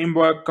the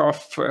framework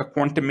of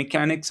quantum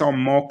mechanics, or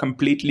more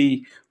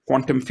completely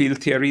quantum field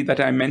theory that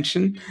I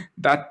mentioned,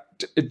 that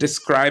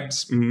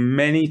describes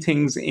many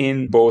things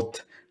in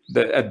both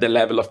at the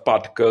level of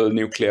particle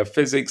nuclear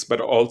physics, but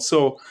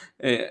also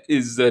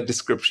is a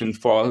description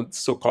for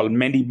so-called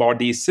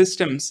many-body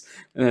systems,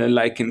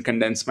 like in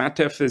condensed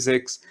matter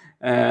physics.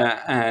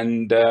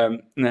 And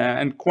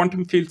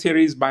quantum field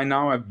theory is by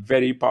now a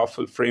very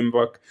powerful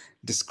framework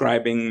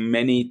describing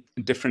many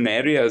different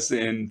areas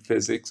in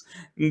physics.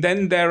 And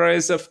then there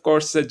is, of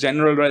course, the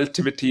general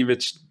relativity,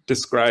 which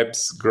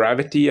describes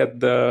gravity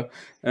at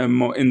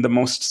in the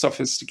most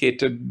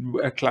sophisticated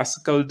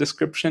classical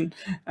description.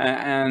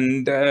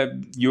 And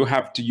you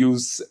have to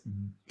use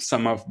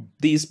some of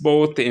these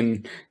both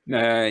in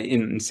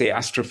say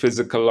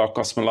astrophysical or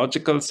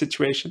cosmological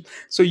situation.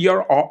 So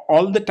you're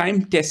all the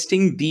time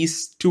testing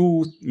these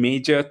two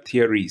major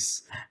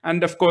theories,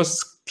 and of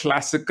course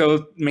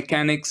classical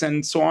mechanics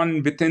and so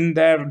on within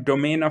their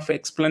domain of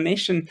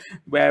explanation,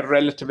 where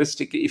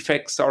relativistic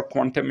effects or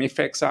quantum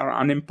effects are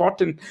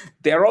unimportant,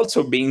 they're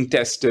also being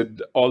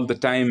tested all the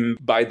time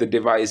by the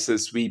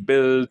devices we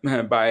build,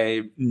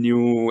 by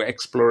new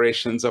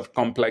explorations of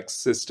complex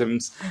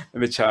systems,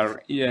 which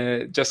are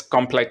just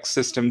complex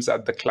systems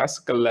at the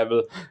classical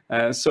level.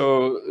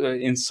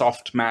 In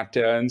soft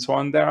matter and so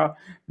on, there are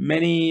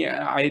many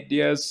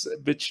ideas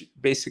which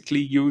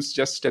basically use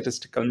just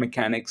statistical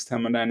mechanics,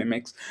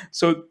 thermodynamics.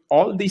 So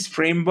all these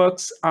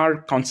frameworks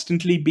are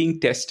constantly being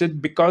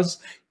tested because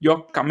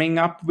you're coming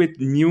up with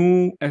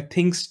new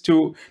things,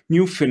 to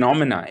new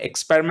phenomena.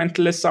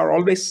 Experimentalists are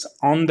always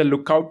on the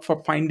lookout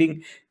for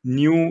finding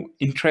new,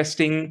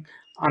 interesting,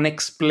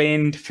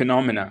 unexplained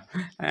phenomena,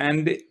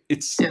 and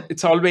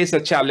it's always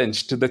a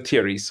challenge to the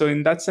theory. So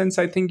in that sense,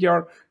 I think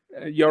you're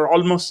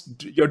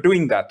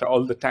doing that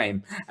all the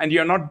time, and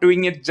you're not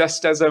doing it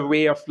just as a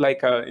way of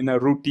in a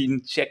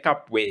routine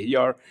checkup way.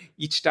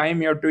 Each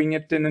time you're doing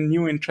it in a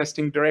new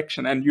interesting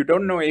direction, and you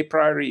don't know a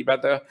priori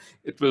whether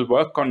it will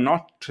work or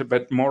not,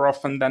 but more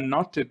often than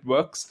not it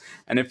works.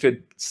 And if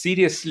it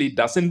seriously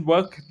doesn't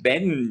work,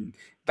 then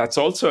that's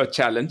also a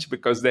challenge,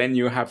 because then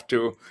you have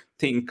to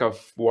think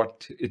of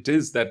what it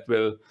is that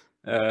will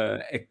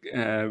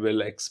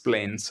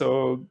explain.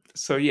 So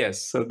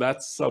yes, so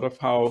that's sort of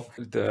how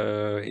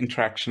the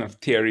interaction of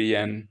theory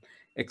and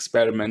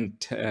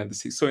experiment.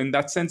 So in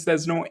that sense,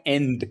 there's no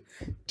end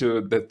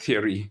to the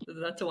theory.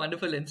 That's a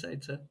wonderful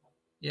insight, sir.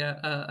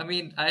 Yeah, I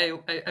mean, I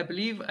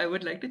believe I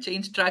would like to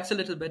change tracks a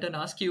little bit and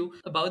ask you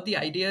about the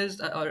ideas,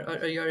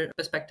 or your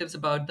perspectives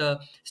about the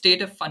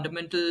state of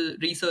fundamental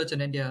research in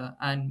India,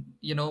 and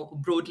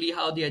broadly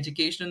how the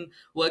education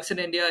works in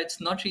India. It's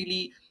not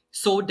really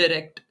so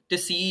direct to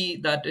see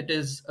that it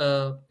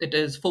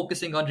is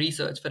focusing on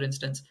research, for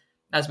instance,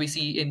 as we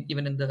see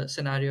even in the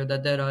scenario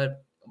that there are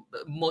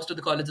most of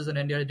the colleges in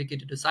India are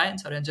dedicated to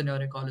science or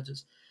engineering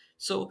colleges.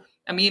 So,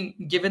 I mean,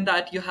 given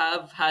that you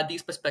have had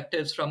these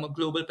perspectives from a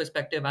global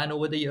perspective and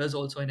over the years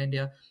also in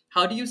India,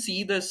 how do you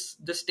see the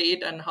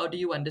state, and how do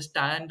you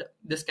understand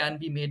this can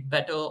be made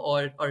better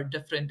or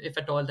different, if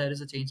at all there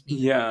is a change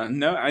needed? Yeah,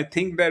 no, I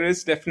think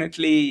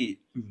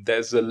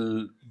there's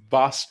a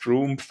vast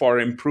room for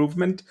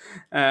improvement.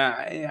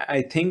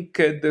 I think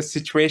the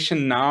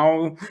situation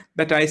now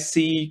that I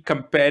see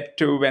compared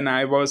to when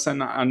I was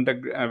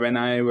when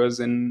I was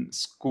in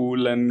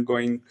school and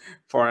going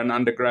for an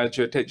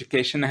undergraduate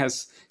education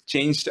has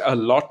changed a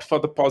lot for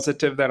the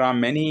positive. There are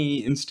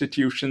many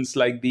institutions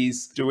like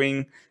these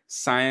doing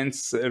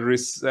science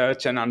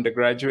research and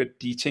undergraduate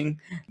teaching,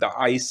 the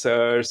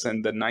ICERs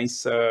and the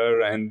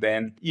NICER, and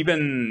then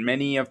even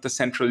many of the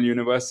central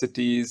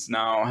universities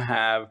now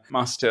have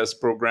master's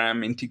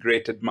program,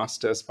 integrated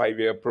master's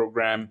 5-year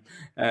program.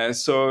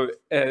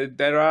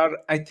 There are,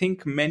 I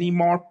think, many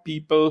more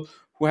people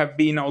who have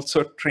been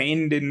also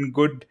trained in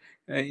good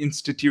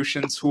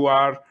institutions, who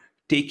are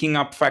taking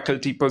up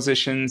faculty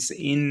positions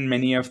in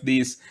many of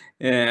these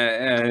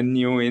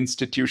new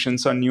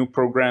institutions or new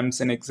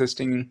programs in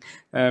existing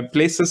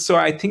places. So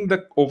I think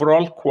the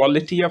overall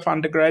quality of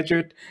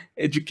undergraduate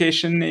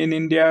education in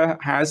India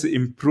has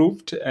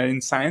improved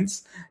in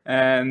science,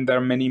 and there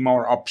are many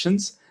more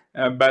options.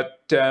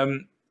 But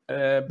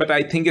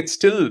I think it's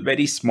still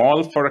very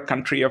small for a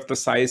country of the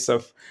size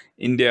of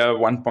India,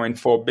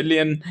 1.4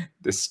 billion.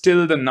 There's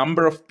still the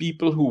number of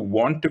people who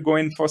want to go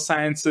in for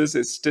sciences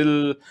is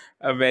still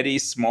a very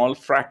small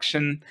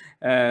fraction,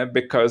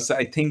 because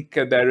I think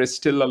there is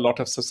still a lot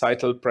of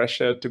societal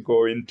pressure to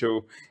go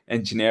into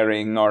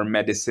engineering or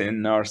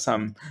medicine or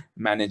some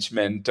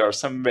management or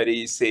some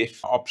very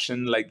safe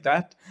option like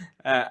that.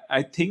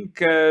 I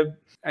think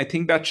I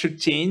think that should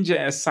change,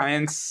 as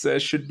science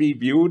should be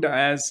viewed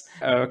as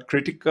a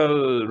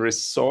critical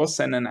resource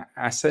and an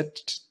asset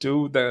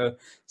to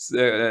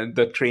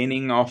the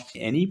training of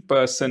any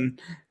person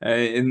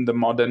in the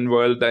modern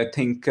world. I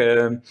think,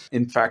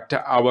 in fact,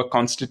 our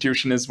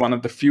constitution is one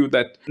of the few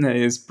that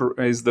is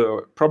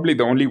probably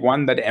the only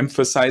one that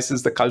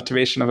emphasizes the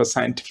cultivation of a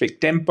scientific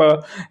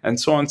temper and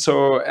so on.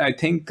 So I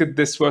think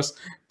this was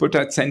put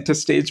at center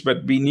stage,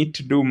 but we need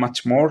to do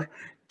much more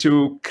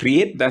to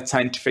create that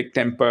scientific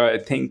temper, I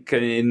think,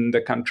 in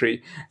the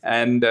country.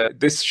 And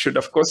this should,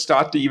 of course,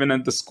 start even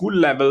at the school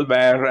level,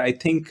 where I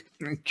think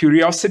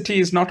curiosity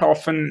is not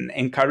often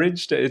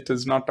encouraged. It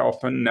is not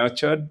often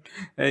nurtured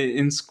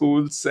in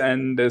schools,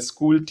 and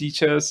school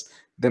teachers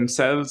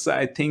themselves,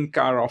 I think,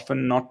 are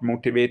often not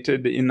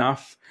motivated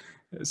enough.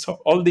 So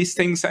all these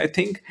things, I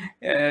think,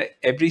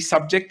 every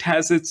subject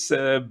has its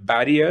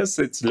barriers,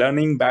 its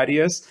learning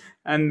barriers.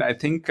 And I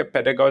think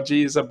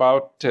pedagogy is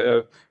about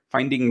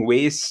finding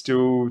ways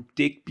to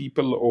take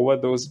people over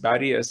those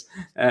barriers,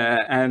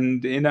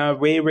 and in a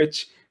way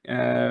which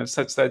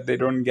such that they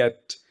don't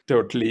get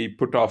totally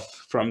put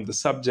off from the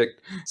subject.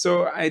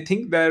 So I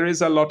think there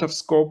is a lot of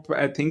scope.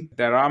 I think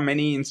there are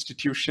many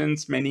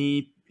institutions,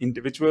 many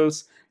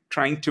individuals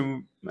trying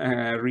to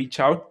reach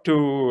out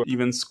to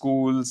even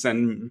schools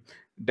and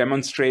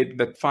demonstrate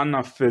the fun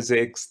of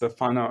physics, the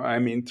fun of, I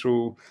mean,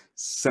 through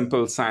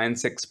simple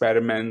science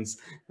experiments.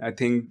 I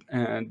think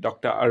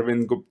Dr.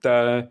 Arvind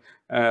Gupta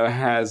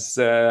has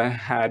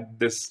had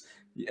this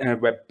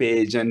web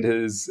page and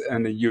a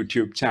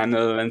YouTube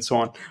channel and so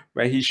on,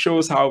 where he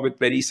shows how with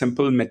very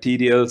simple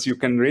materials you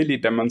can really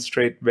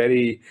demonstrate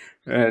very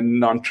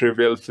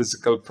non-trivial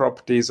physical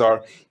properties,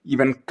 or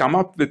even come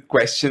up with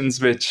questions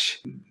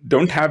which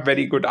don't have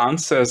very good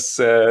answers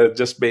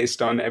just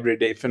based on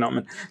everyday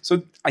phenomena.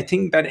 So I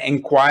think that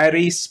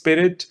inquiry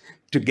spirit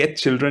to get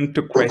children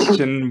to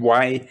question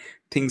why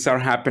things are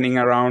happening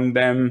around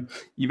them,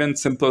 even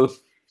simple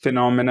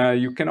phenomena,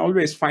 you can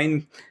always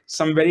find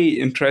some very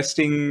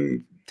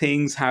interesting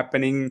things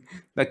happening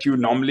that you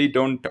normally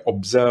don't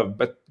observe.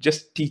 But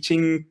just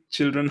teaching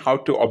children how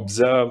to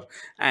observe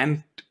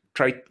and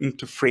trying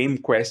to frame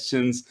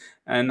questions,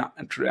 and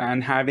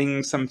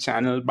having some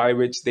channel by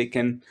which they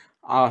can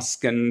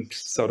ask and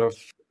sort of,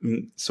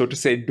 so to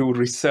say, do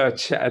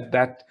research at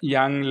that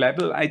young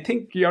level. I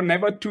think you're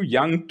never too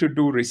young to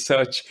do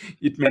research.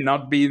 It may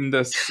not be in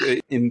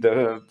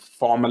the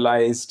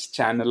formalized,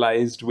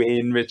 channelized way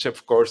in which,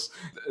 of course,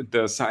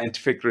 the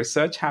scientific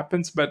research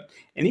happens, but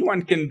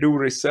anyone can do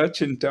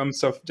research in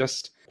terms of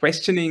just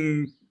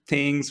questioning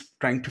things,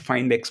 trying to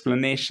find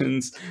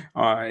explanations,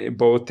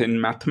 both in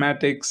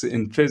mathematics,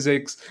 in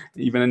physics.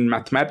 Even in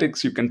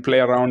mathematics, you can play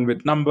around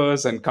with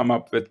numbers and come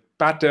up with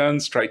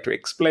patterns, try to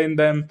explain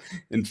them.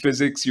 In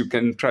physics, you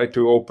can try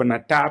to open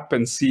a tap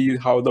and see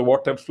how the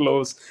water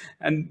flows,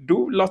 and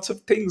do lots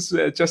of things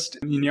just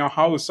in your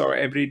house or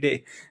every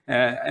day.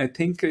 I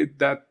think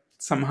that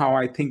somehow,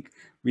 I think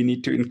we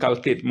need to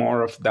inculcate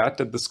more of that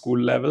at the school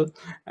level.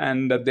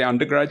 And at the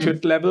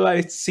undergraduate level,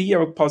 I see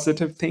a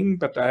positive thing,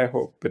 but I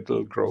hope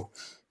it'll grow.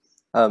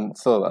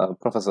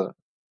 Professor,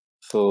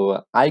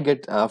 so I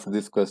get asked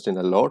this question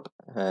a lot,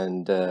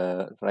 and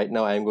right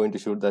now I'm going to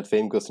shoot that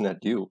same question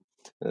at you.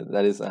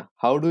 That is,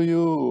 how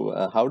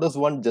does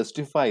one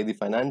justify the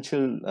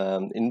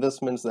financial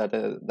investments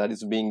that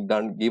is being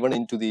done, given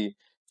into the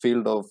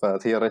field of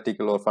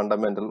theoretical or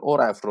fundamental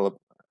or afro,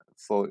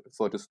 so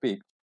to speak?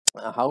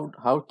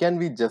 How can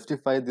we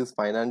justify these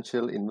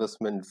financial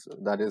investments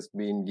that is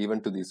being given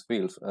to these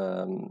fields,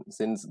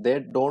 since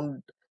they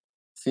don't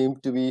seem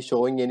to be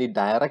showing any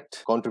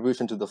direct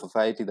contribution to the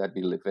society that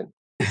we live in?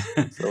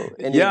 So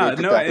any way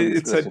to tackle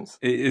these questions?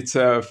 It's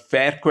a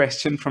fair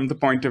question from the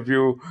point of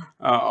view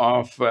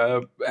of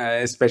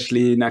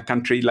especially in a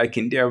country like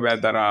India, where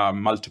there are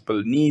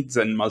multiple needs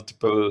and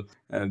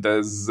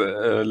there's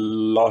a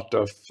lot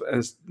of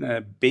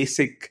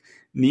basic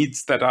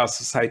needs that our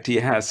society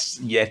has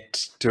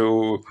yet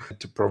to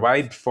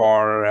provide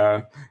for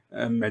a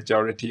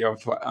majority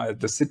of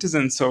the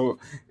citizens. So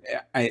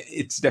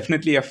it's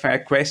definitely a fair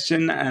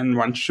question, and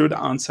one should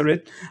answer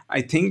it.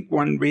 I think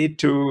one way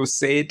to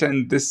say it,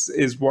 and this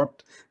is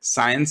what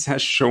science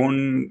has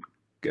shown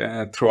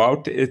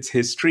throughout its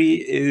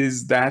history,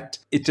 is that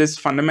it is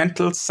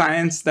fundamental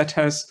science that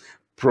has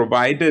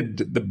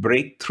provided the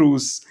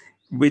breakthroughs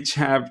which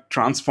have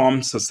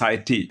transformed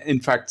society. In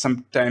fact,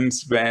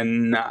 sometimes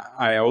when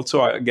I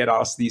also get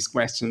asked these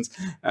questions,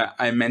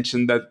 I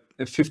mention that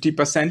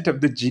 50% of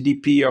the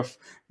GDP of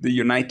the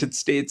United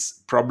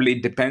States probably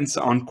depends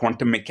on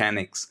quantum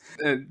mechanics.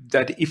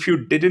 That if you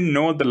didn't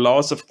know the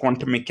laws of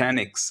quantum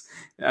mechanics,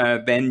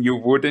 then you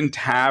wouldn't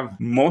have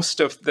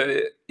most of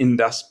the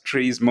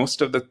industries,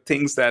 most of the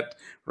things that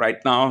right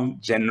now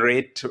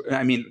generate.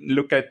 I mean,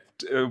 look at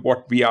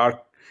what we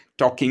are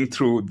talking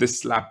through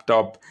this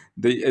laptop,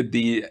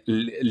 the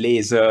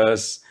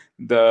lasers,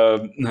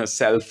 the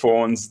cell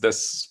phones, the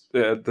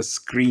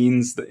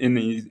screens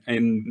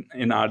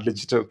in our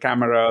digital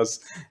cameras,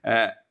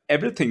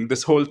 everything.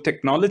 This whole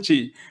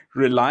technology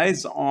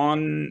relies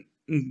on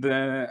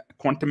the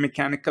quantum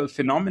mechanical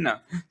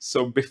phenomena.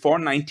 So before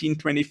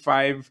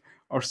 1925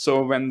 or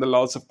so, when the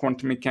laws of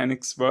quantum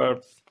mechanics were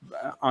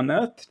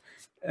unearthed,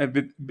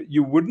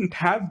 you wouldn't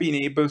have been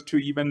able to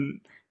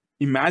even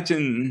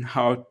imagine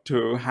how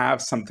to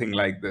have something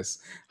like this,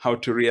 how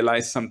to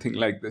realize something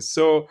like this.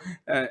 So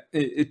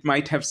it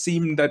might have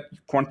seemed that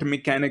quantum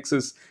mechanics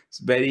is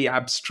a very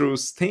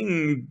abstruse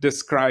thing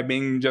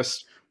describing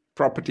just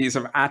properties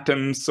of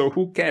atoms. So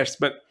who cares?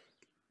 But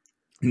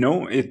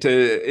no, it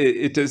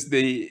is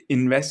the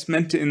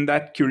investment in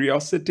that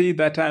curiosity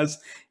that has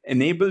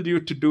enabled you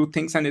to do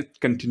things, and it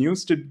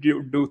continues to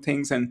do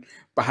things. And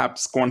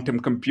perhaps quantum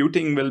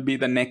computing will be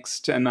the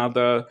next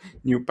another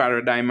new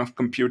paradigm of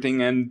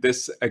computing. And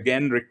this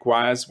again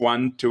requires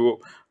one to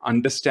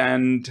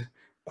understand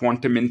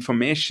quantum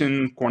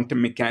information,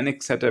 quantum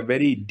mechanics at a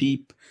very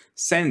deep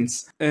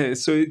sense.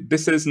 So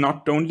this is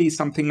not only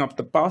something of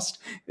the past,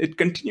 it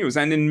continues.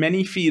 And in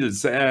many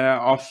fields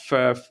of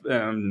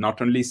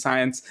not only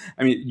science,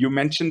 I mean, you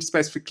mentioned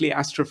specifically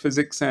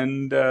astrophysics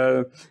and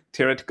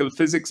theoretical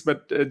physics,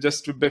 but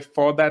just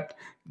before that,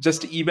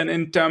 just even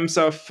in terms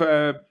of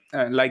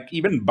like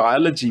even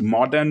biology,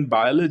 modern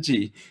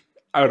biology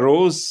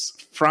arose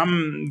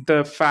from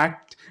the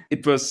fact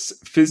it was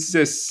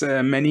physicists,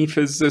 many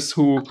physicists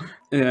who,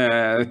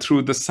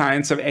 through the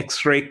science of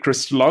X-ray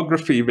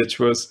crystallography, which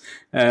was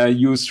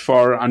used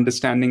for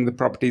understanding the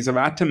properties of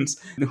atoms,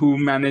 who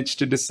managed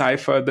to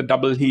decipher the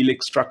double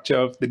helix structure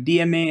of the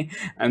DNA,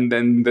 and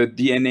then the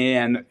DNA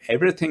and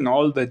everything,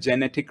 all the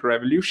genetic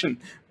revolution.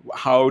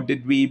 How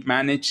did we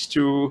manage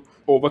to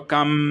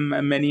overcome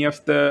many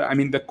of the, I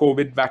mean, the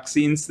COVID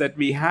vaccines that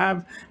we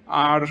have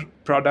are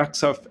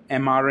products of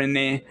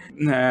mRNA,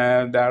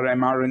 they're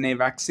mRNA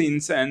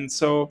vaccines. And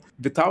so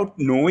without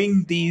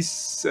knowing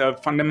these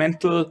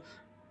fundamental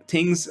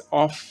things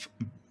of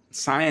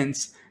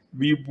science,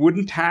 we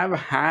wouldn't have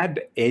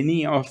had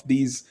any of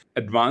these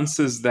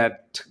advances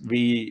that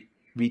we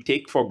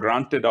take for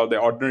granted, or the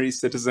ordinary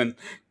citizen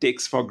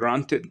takes for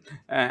granted,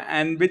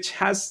 and which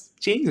has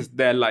changed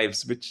their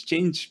lives, which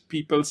changed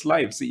people's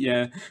lives.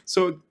 Yeah.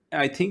 So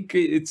I think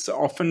it's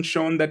often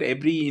shown that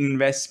every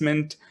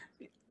investment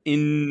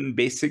in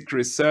basic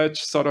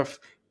research sort of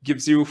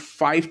gives you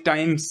 5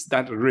 times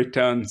that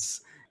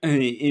returns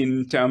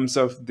in terms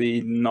of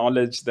the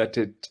knowledge that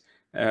it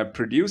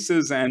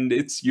produces and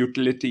its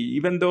utility,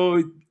 even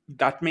though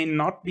that may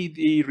not be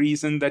the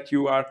reason that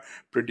you are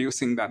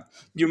producing that.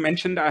 You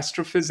mentioned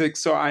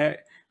astrophysics, so I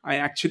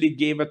actually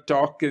gave a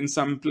talk in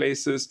some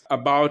places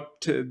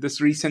about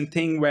this recent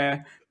thing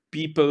where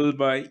people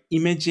were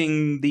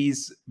imaging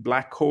these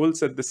black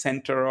holes at the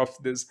center of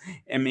this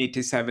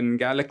M87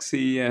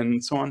 galaxy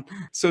and so on.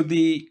 So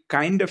the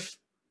kind of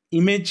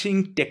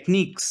imaging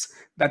techniques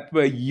that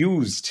were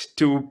used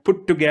to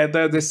put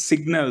together the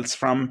signals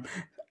from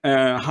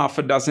half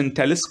a dozen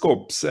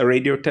telescopes,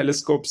 radio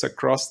telescopes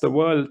across the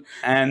world,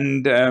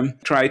 and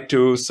try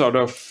to sort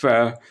of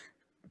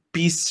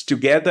piece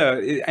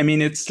together. I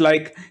mean, it's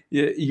like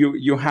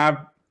you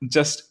have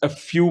just a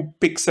few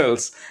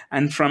pixels,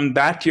 and from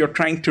that you're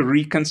trying to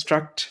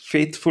reconstruct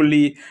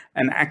faithfully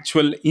an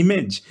actual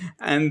image.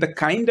 And the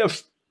kind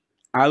of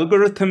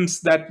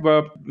algorithms that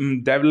were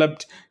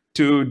developed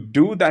to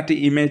do that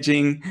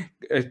imaging,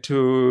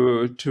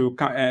 to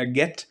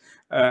get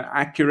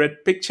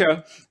accurate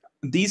picture,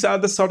 these are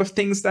the sort of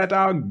things that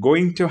are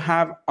going to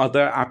have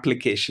other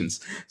applications.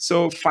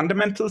 So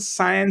fundamental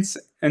science,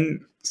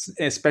 and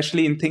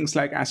especially in things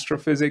like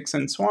astrophysics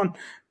and so on,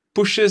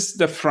 pushes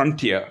the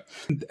frontier.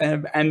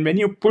 And when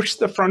you push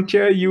the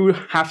frontier, you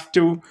have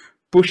to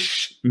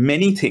push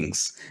many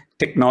things.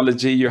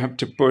 Technology, you have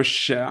to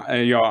push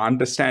your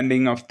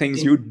understanding of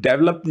things. You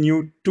develop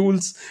new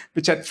tools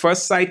which at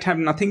first sight have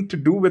nothing to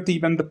do with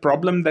even the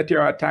problem that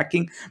you're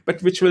attacking,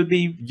 but which will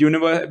be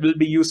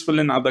useful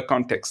in other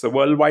contexts. The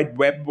World Wide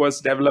Web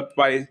was developed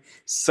by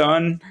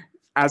CERN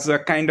as a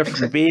kind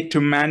of way to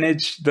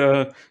manage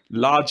the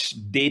large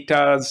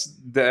data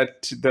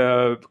that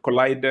the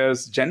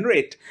colliders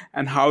generate,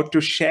 and how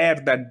to share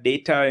that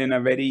data in a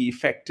very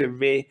effective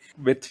way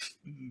with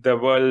the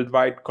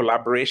worldwide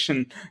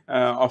collaboration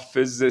of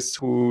physicists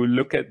who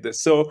look at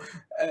this. So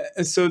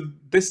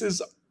this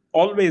is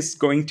always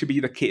going to be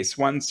the case.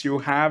 Once you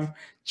have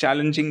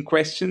challenging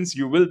questions,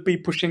 you will be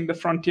pushing the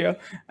frontier.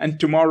 And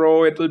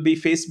tomorrow it will be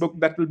Facebook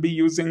that will be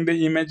using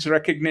the image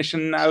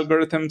recognition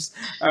algorithms,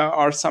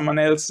 or someone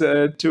else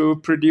to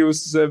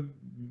produce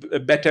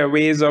better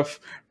ways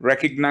of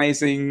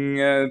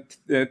recognizing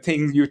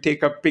things. You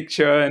take a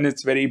picture and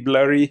it's very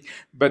blurry,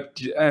 but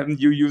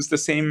you use the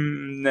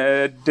same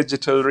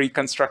digital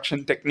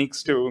reconstruction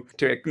techniques to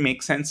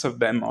make sense of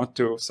them, or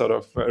to sort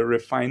of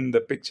refine the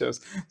pictures.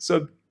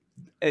 So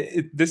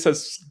this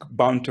is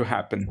bound to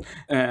happen.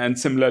 And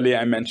similarly,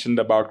 I mentioned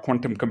about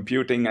quantum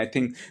computing. I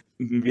think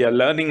we are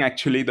learning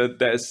actually that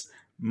there's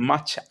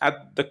much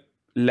at the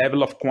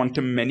level of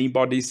quantum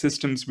many-body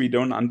systems we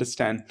don't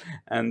understand.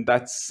 And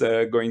that's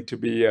going to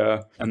be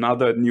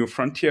another new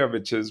frontier,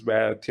 which is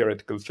where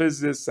theoretical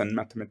physicists and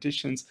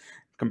mathematicians,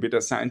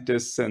 computer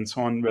scientists, and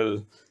so on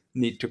will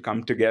need to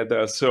come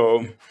together.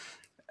 So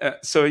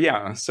So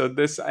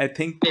this, I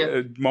think,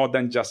 more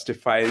than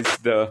justifies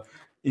the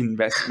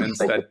investments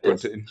that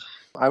put in.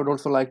 I would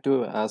also like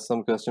to ask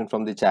some questions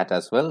from the chat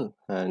as well.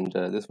 And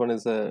this one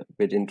is a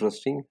bit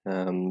interesting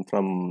from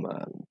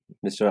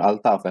Mr.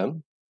 Altaf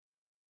M.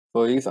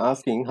 So he's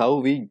asking how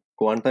we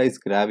quantize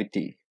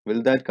gravity.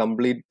 Will that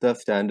complete the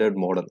standard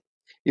model?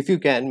 If you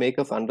can, make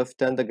us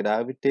understand the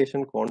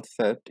gravitation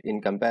concept in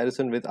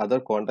comparison with other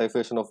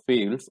quantization of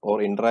fields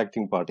or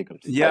interacting particles.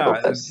 Yeah,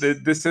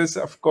 this is,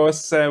 of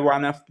course,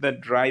 one of the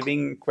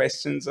driving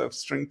questions of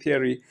string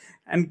theory.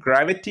 And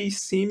gravity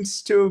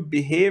seems to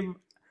behave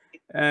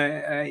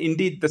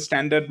indeed, the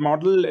standard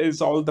model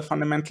is all the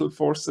fundamental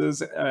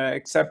forces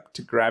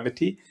except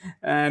gravity,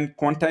 and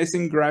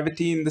quantizing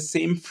gravity in the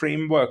same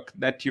framework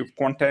that you've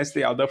quantized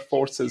the other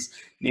forces,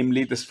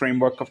 namely this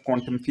framework of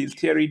quantum field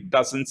theory,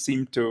 doesn't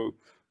seem to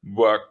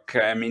work.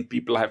 I mean,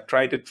 people have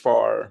tried it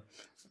for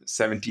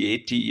 70,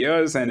 80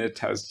 years, and it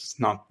has just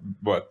not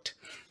worked.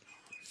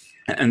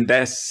 And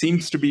there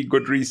seems to be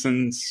good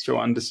reasons to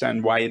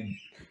understand why it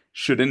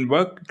shouldn't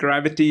work.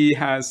 Gravity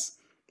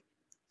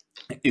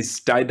is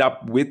tied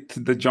up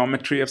with the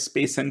geometry of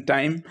space and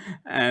time,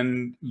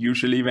 and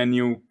usually when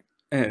you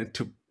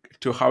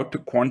to how to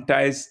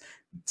quantize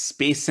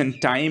space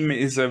and time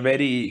is a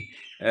very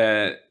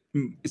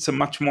it's a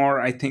much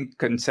more, I think,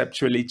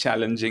 conceptually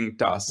challenging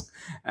task.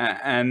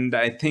 And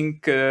I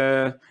think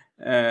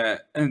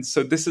and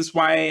so this is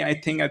why I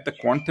think at the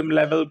quantum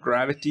level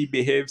gravity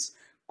behaves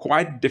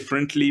quite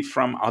differently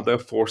from other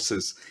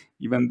forces,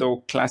 even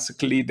though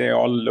classically they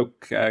all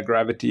look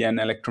gravity and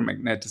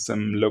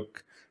electromagnetism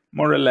look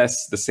more or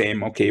less the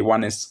same. Okay,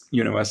 one is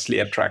universally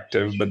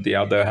attractive, but the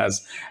other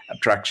has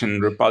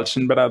attraction,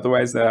 repulsion, but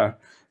otherwise they're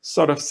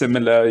sort of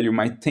similar, you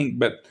might think.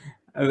 But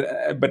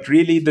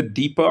really the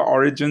deeper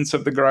origins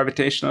of the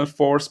gravitational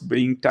force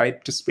being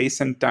tied to space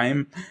and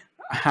time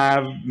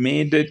have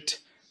made it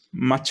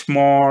much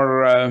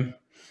more,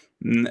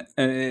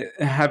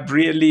 have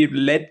really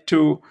led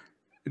to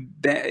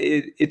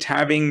it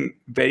having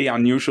very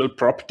unusual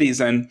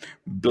properties, and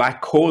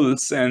black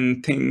holes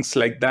and things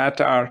like that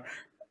are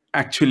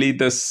actually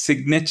the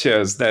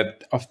signatures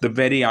that of the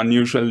very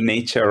unusual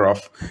nature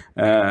of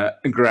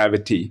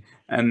gravity.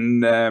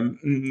 And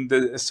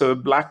so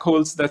black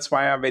holes, that's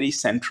why, are very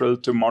central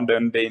to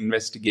modern day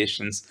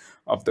investigations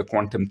of the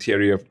quantum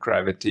theory of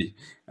gravity.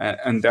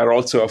 And they're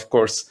also, of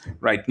course,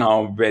 right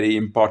now very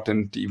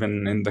important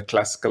even in the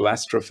classical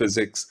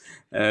astrophysics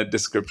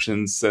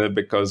descriptions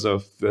because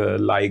of the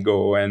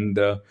LIGO and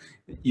the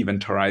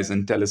Event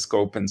Horizon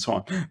Telescope and so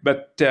on.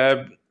 But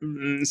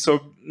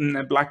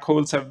black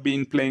holes have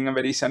been playing a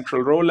very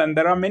central role, and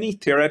there are many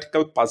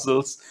theoretical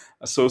puzzles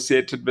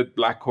associated with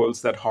black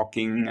holes that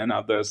Hawking and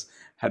others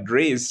had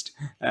raised,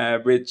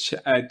 which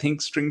I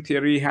think string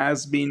theory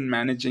has been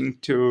managing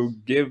to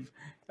give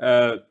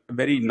a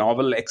very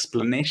novel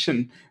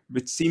explanation,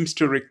 which seems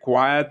to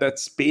require that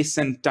space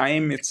and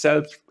time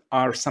itself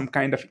are some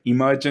kind of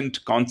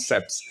emergent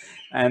concepts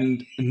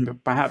and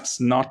perhaps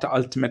not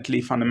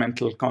ultimately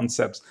fundamental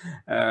concepts.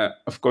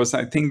 Of course,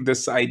 I think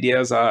these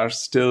ideas are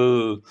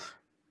still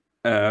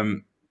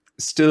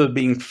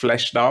being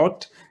fleshed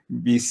out.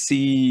 We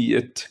see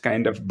it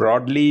kind of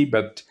broadly,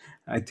 but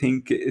I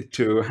think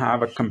to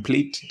have a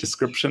complete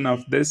description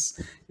of this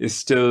is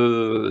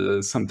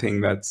still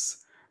something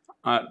that's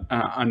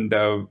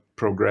under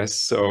progress.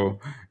 So,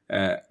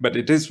 but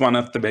it is one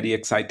of the very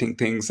exciting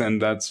things,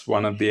 and that's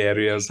one of the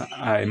areas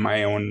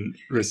my own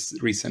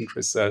recent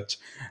research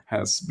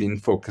has been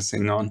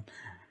focusing on.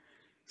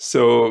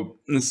 So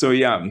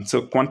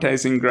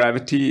quantizing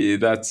gravity,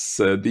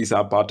 that's these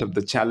are part of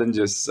the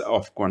challenges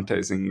of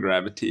quantizing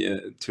gravity,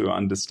 to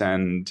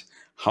understand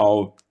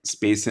how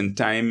space and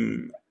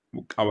time,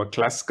 our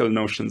classical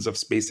notions of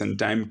space and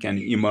time, can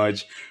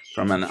emerge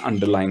from an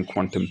underlying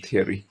quantum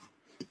theory.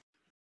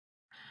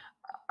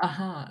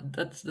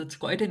 That's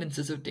quite an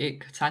incisive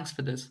take. Thanks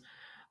for this.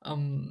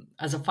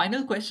 As a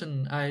final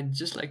question, I'd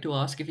just like to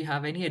ask if you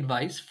have any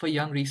advice for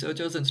young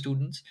researchers and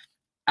students,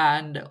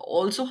 and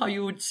also how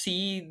you would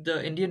see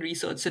the Indian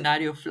research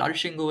scenario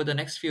flourishing over the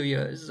next few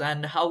years,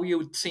 and how you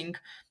would think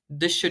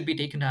this should be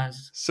taken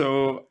as.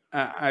 So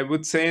I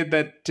would say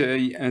that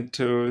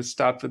to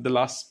start with the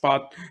last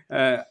part,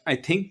 I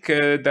think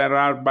there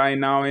are by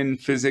now in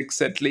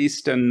physics at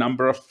least a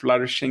number of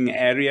flourishing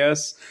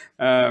areas,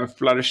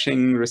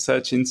 flourishing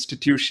research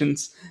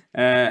institutions,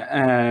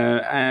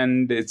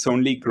 and it's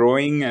only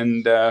growing.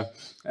 And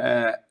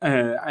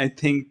I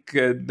think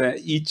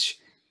that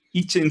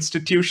each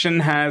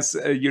institution has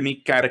a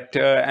unique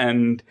character,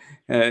 and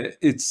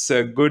it's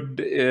a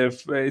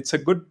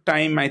good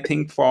time, I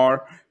think,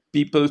 for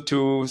people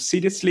to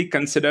seriously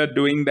consider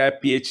doing their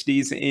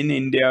PhDs in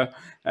India.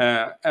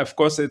 Of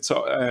course, it's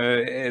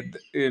a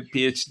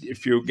PhD.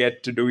 If you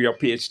get to do your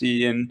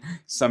PhD in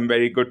some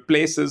very good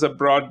places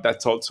abroad,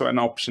 that's also an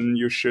option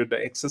you should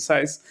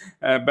exercise.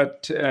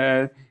 But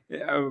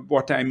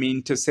what I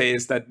mean to say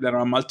is that there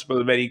are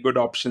multiple very good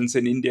options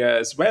in India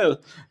as well,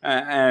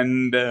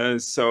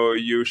 and so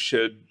you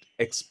should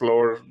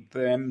explore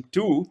them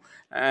too.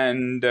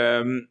 And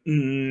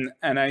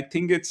I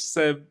think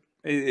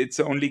it's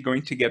only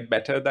going to get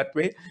better that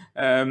way.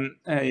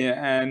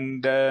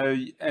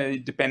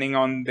 Depending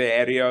on the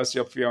areas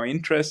of your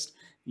interest,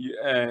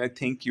 I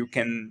think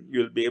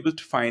you'll be able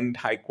to find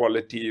high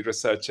quality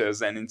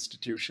researchers and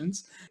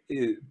institutions.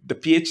 The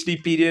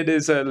PhD period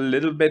is a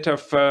little bit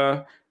of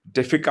a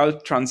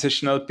difficult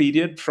transitional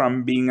period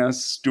from being a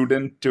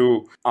student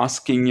to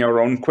asking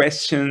your own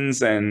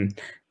questions. And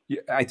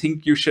I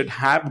think you should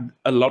have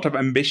a lot of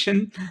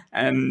ambition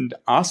and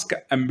ask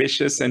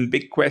ambitious and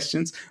big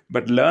questions,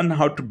 but learn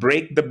how to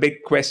break the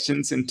big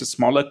questions into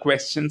smaller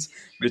questions,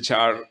 which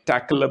are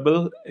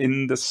tackleable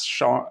in the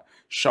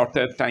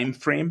shorter time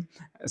frame,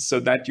 so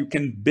that you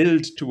can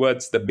build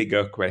towards the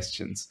bigger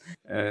questions.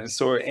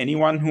 So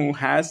anyone who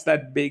has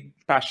that big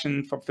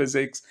passion for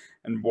physics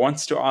and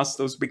wants to ask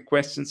those big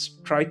questions,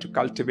 try to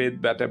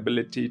cultivate that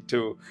ability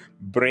to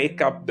break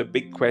up the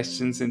big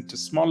questions into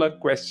smaller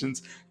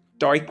questions,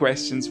 toy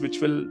questions, which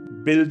will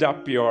build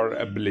up your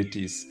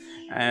abilities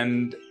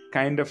and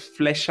kind of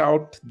flesh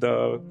out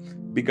the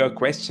bigger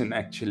question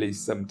actually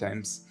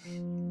sometimes.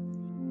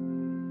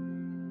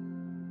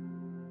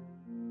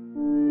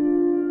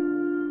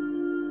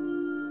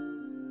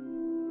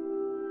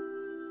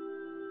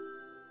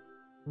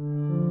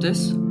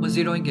 This was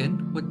Zeroing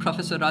In with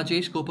Professor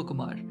Rajesh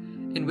Gopakumar,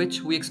 in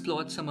which we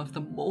explored some of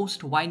the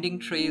most winding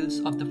trails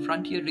of the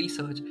frontier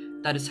research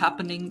that is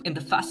happening in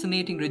the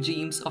fascinating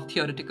regimes of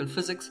theoretical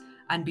physics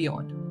and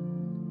beyond.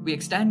 We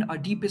extend our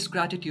deepest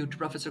gratitude to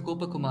Professor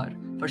Gopakumar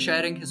for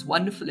sharing his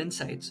wonderful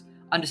insights,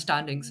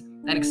 understandings,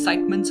 and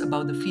excitements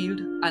about the field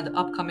and the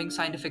upcoming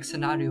scientific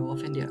scenario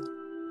of India.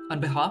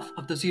 On behalf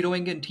of the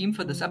Zeroing In team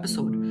for this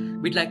episode,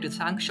 we'd like to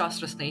thank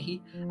Shastra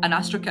Snehi and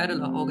Astro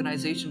Kerala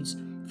organizations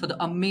for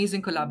the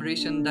amazing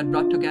collaboration that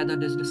brought together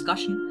this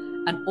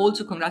discussion, and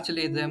also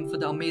congratulate them for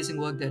the amazing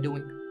work they're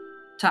doing.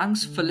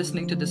 Thanks for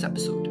listening to this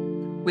episode.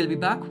 We'll be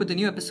back with a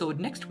new episode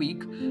next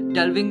week,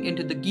 delving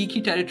into the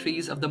geeky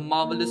territories of the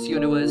marvelous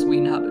universe we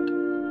inhabit.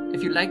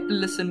 If you'd like to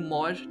listen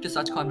more to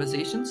such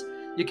conversations,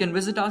 you can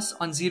visit us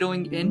on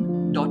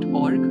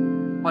zeroingin.org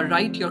or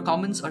write your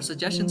comments or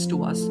suggestions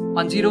to us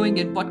on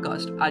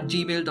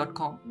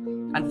zeroinginpodcast@gmail.com,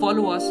 and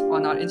follow us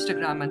on our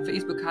Instagram and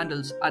Facebook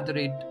handles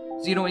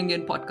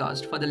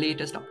 @zeroinginpodcast for the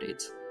latest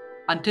updates.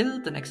 Until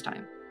the next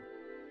time.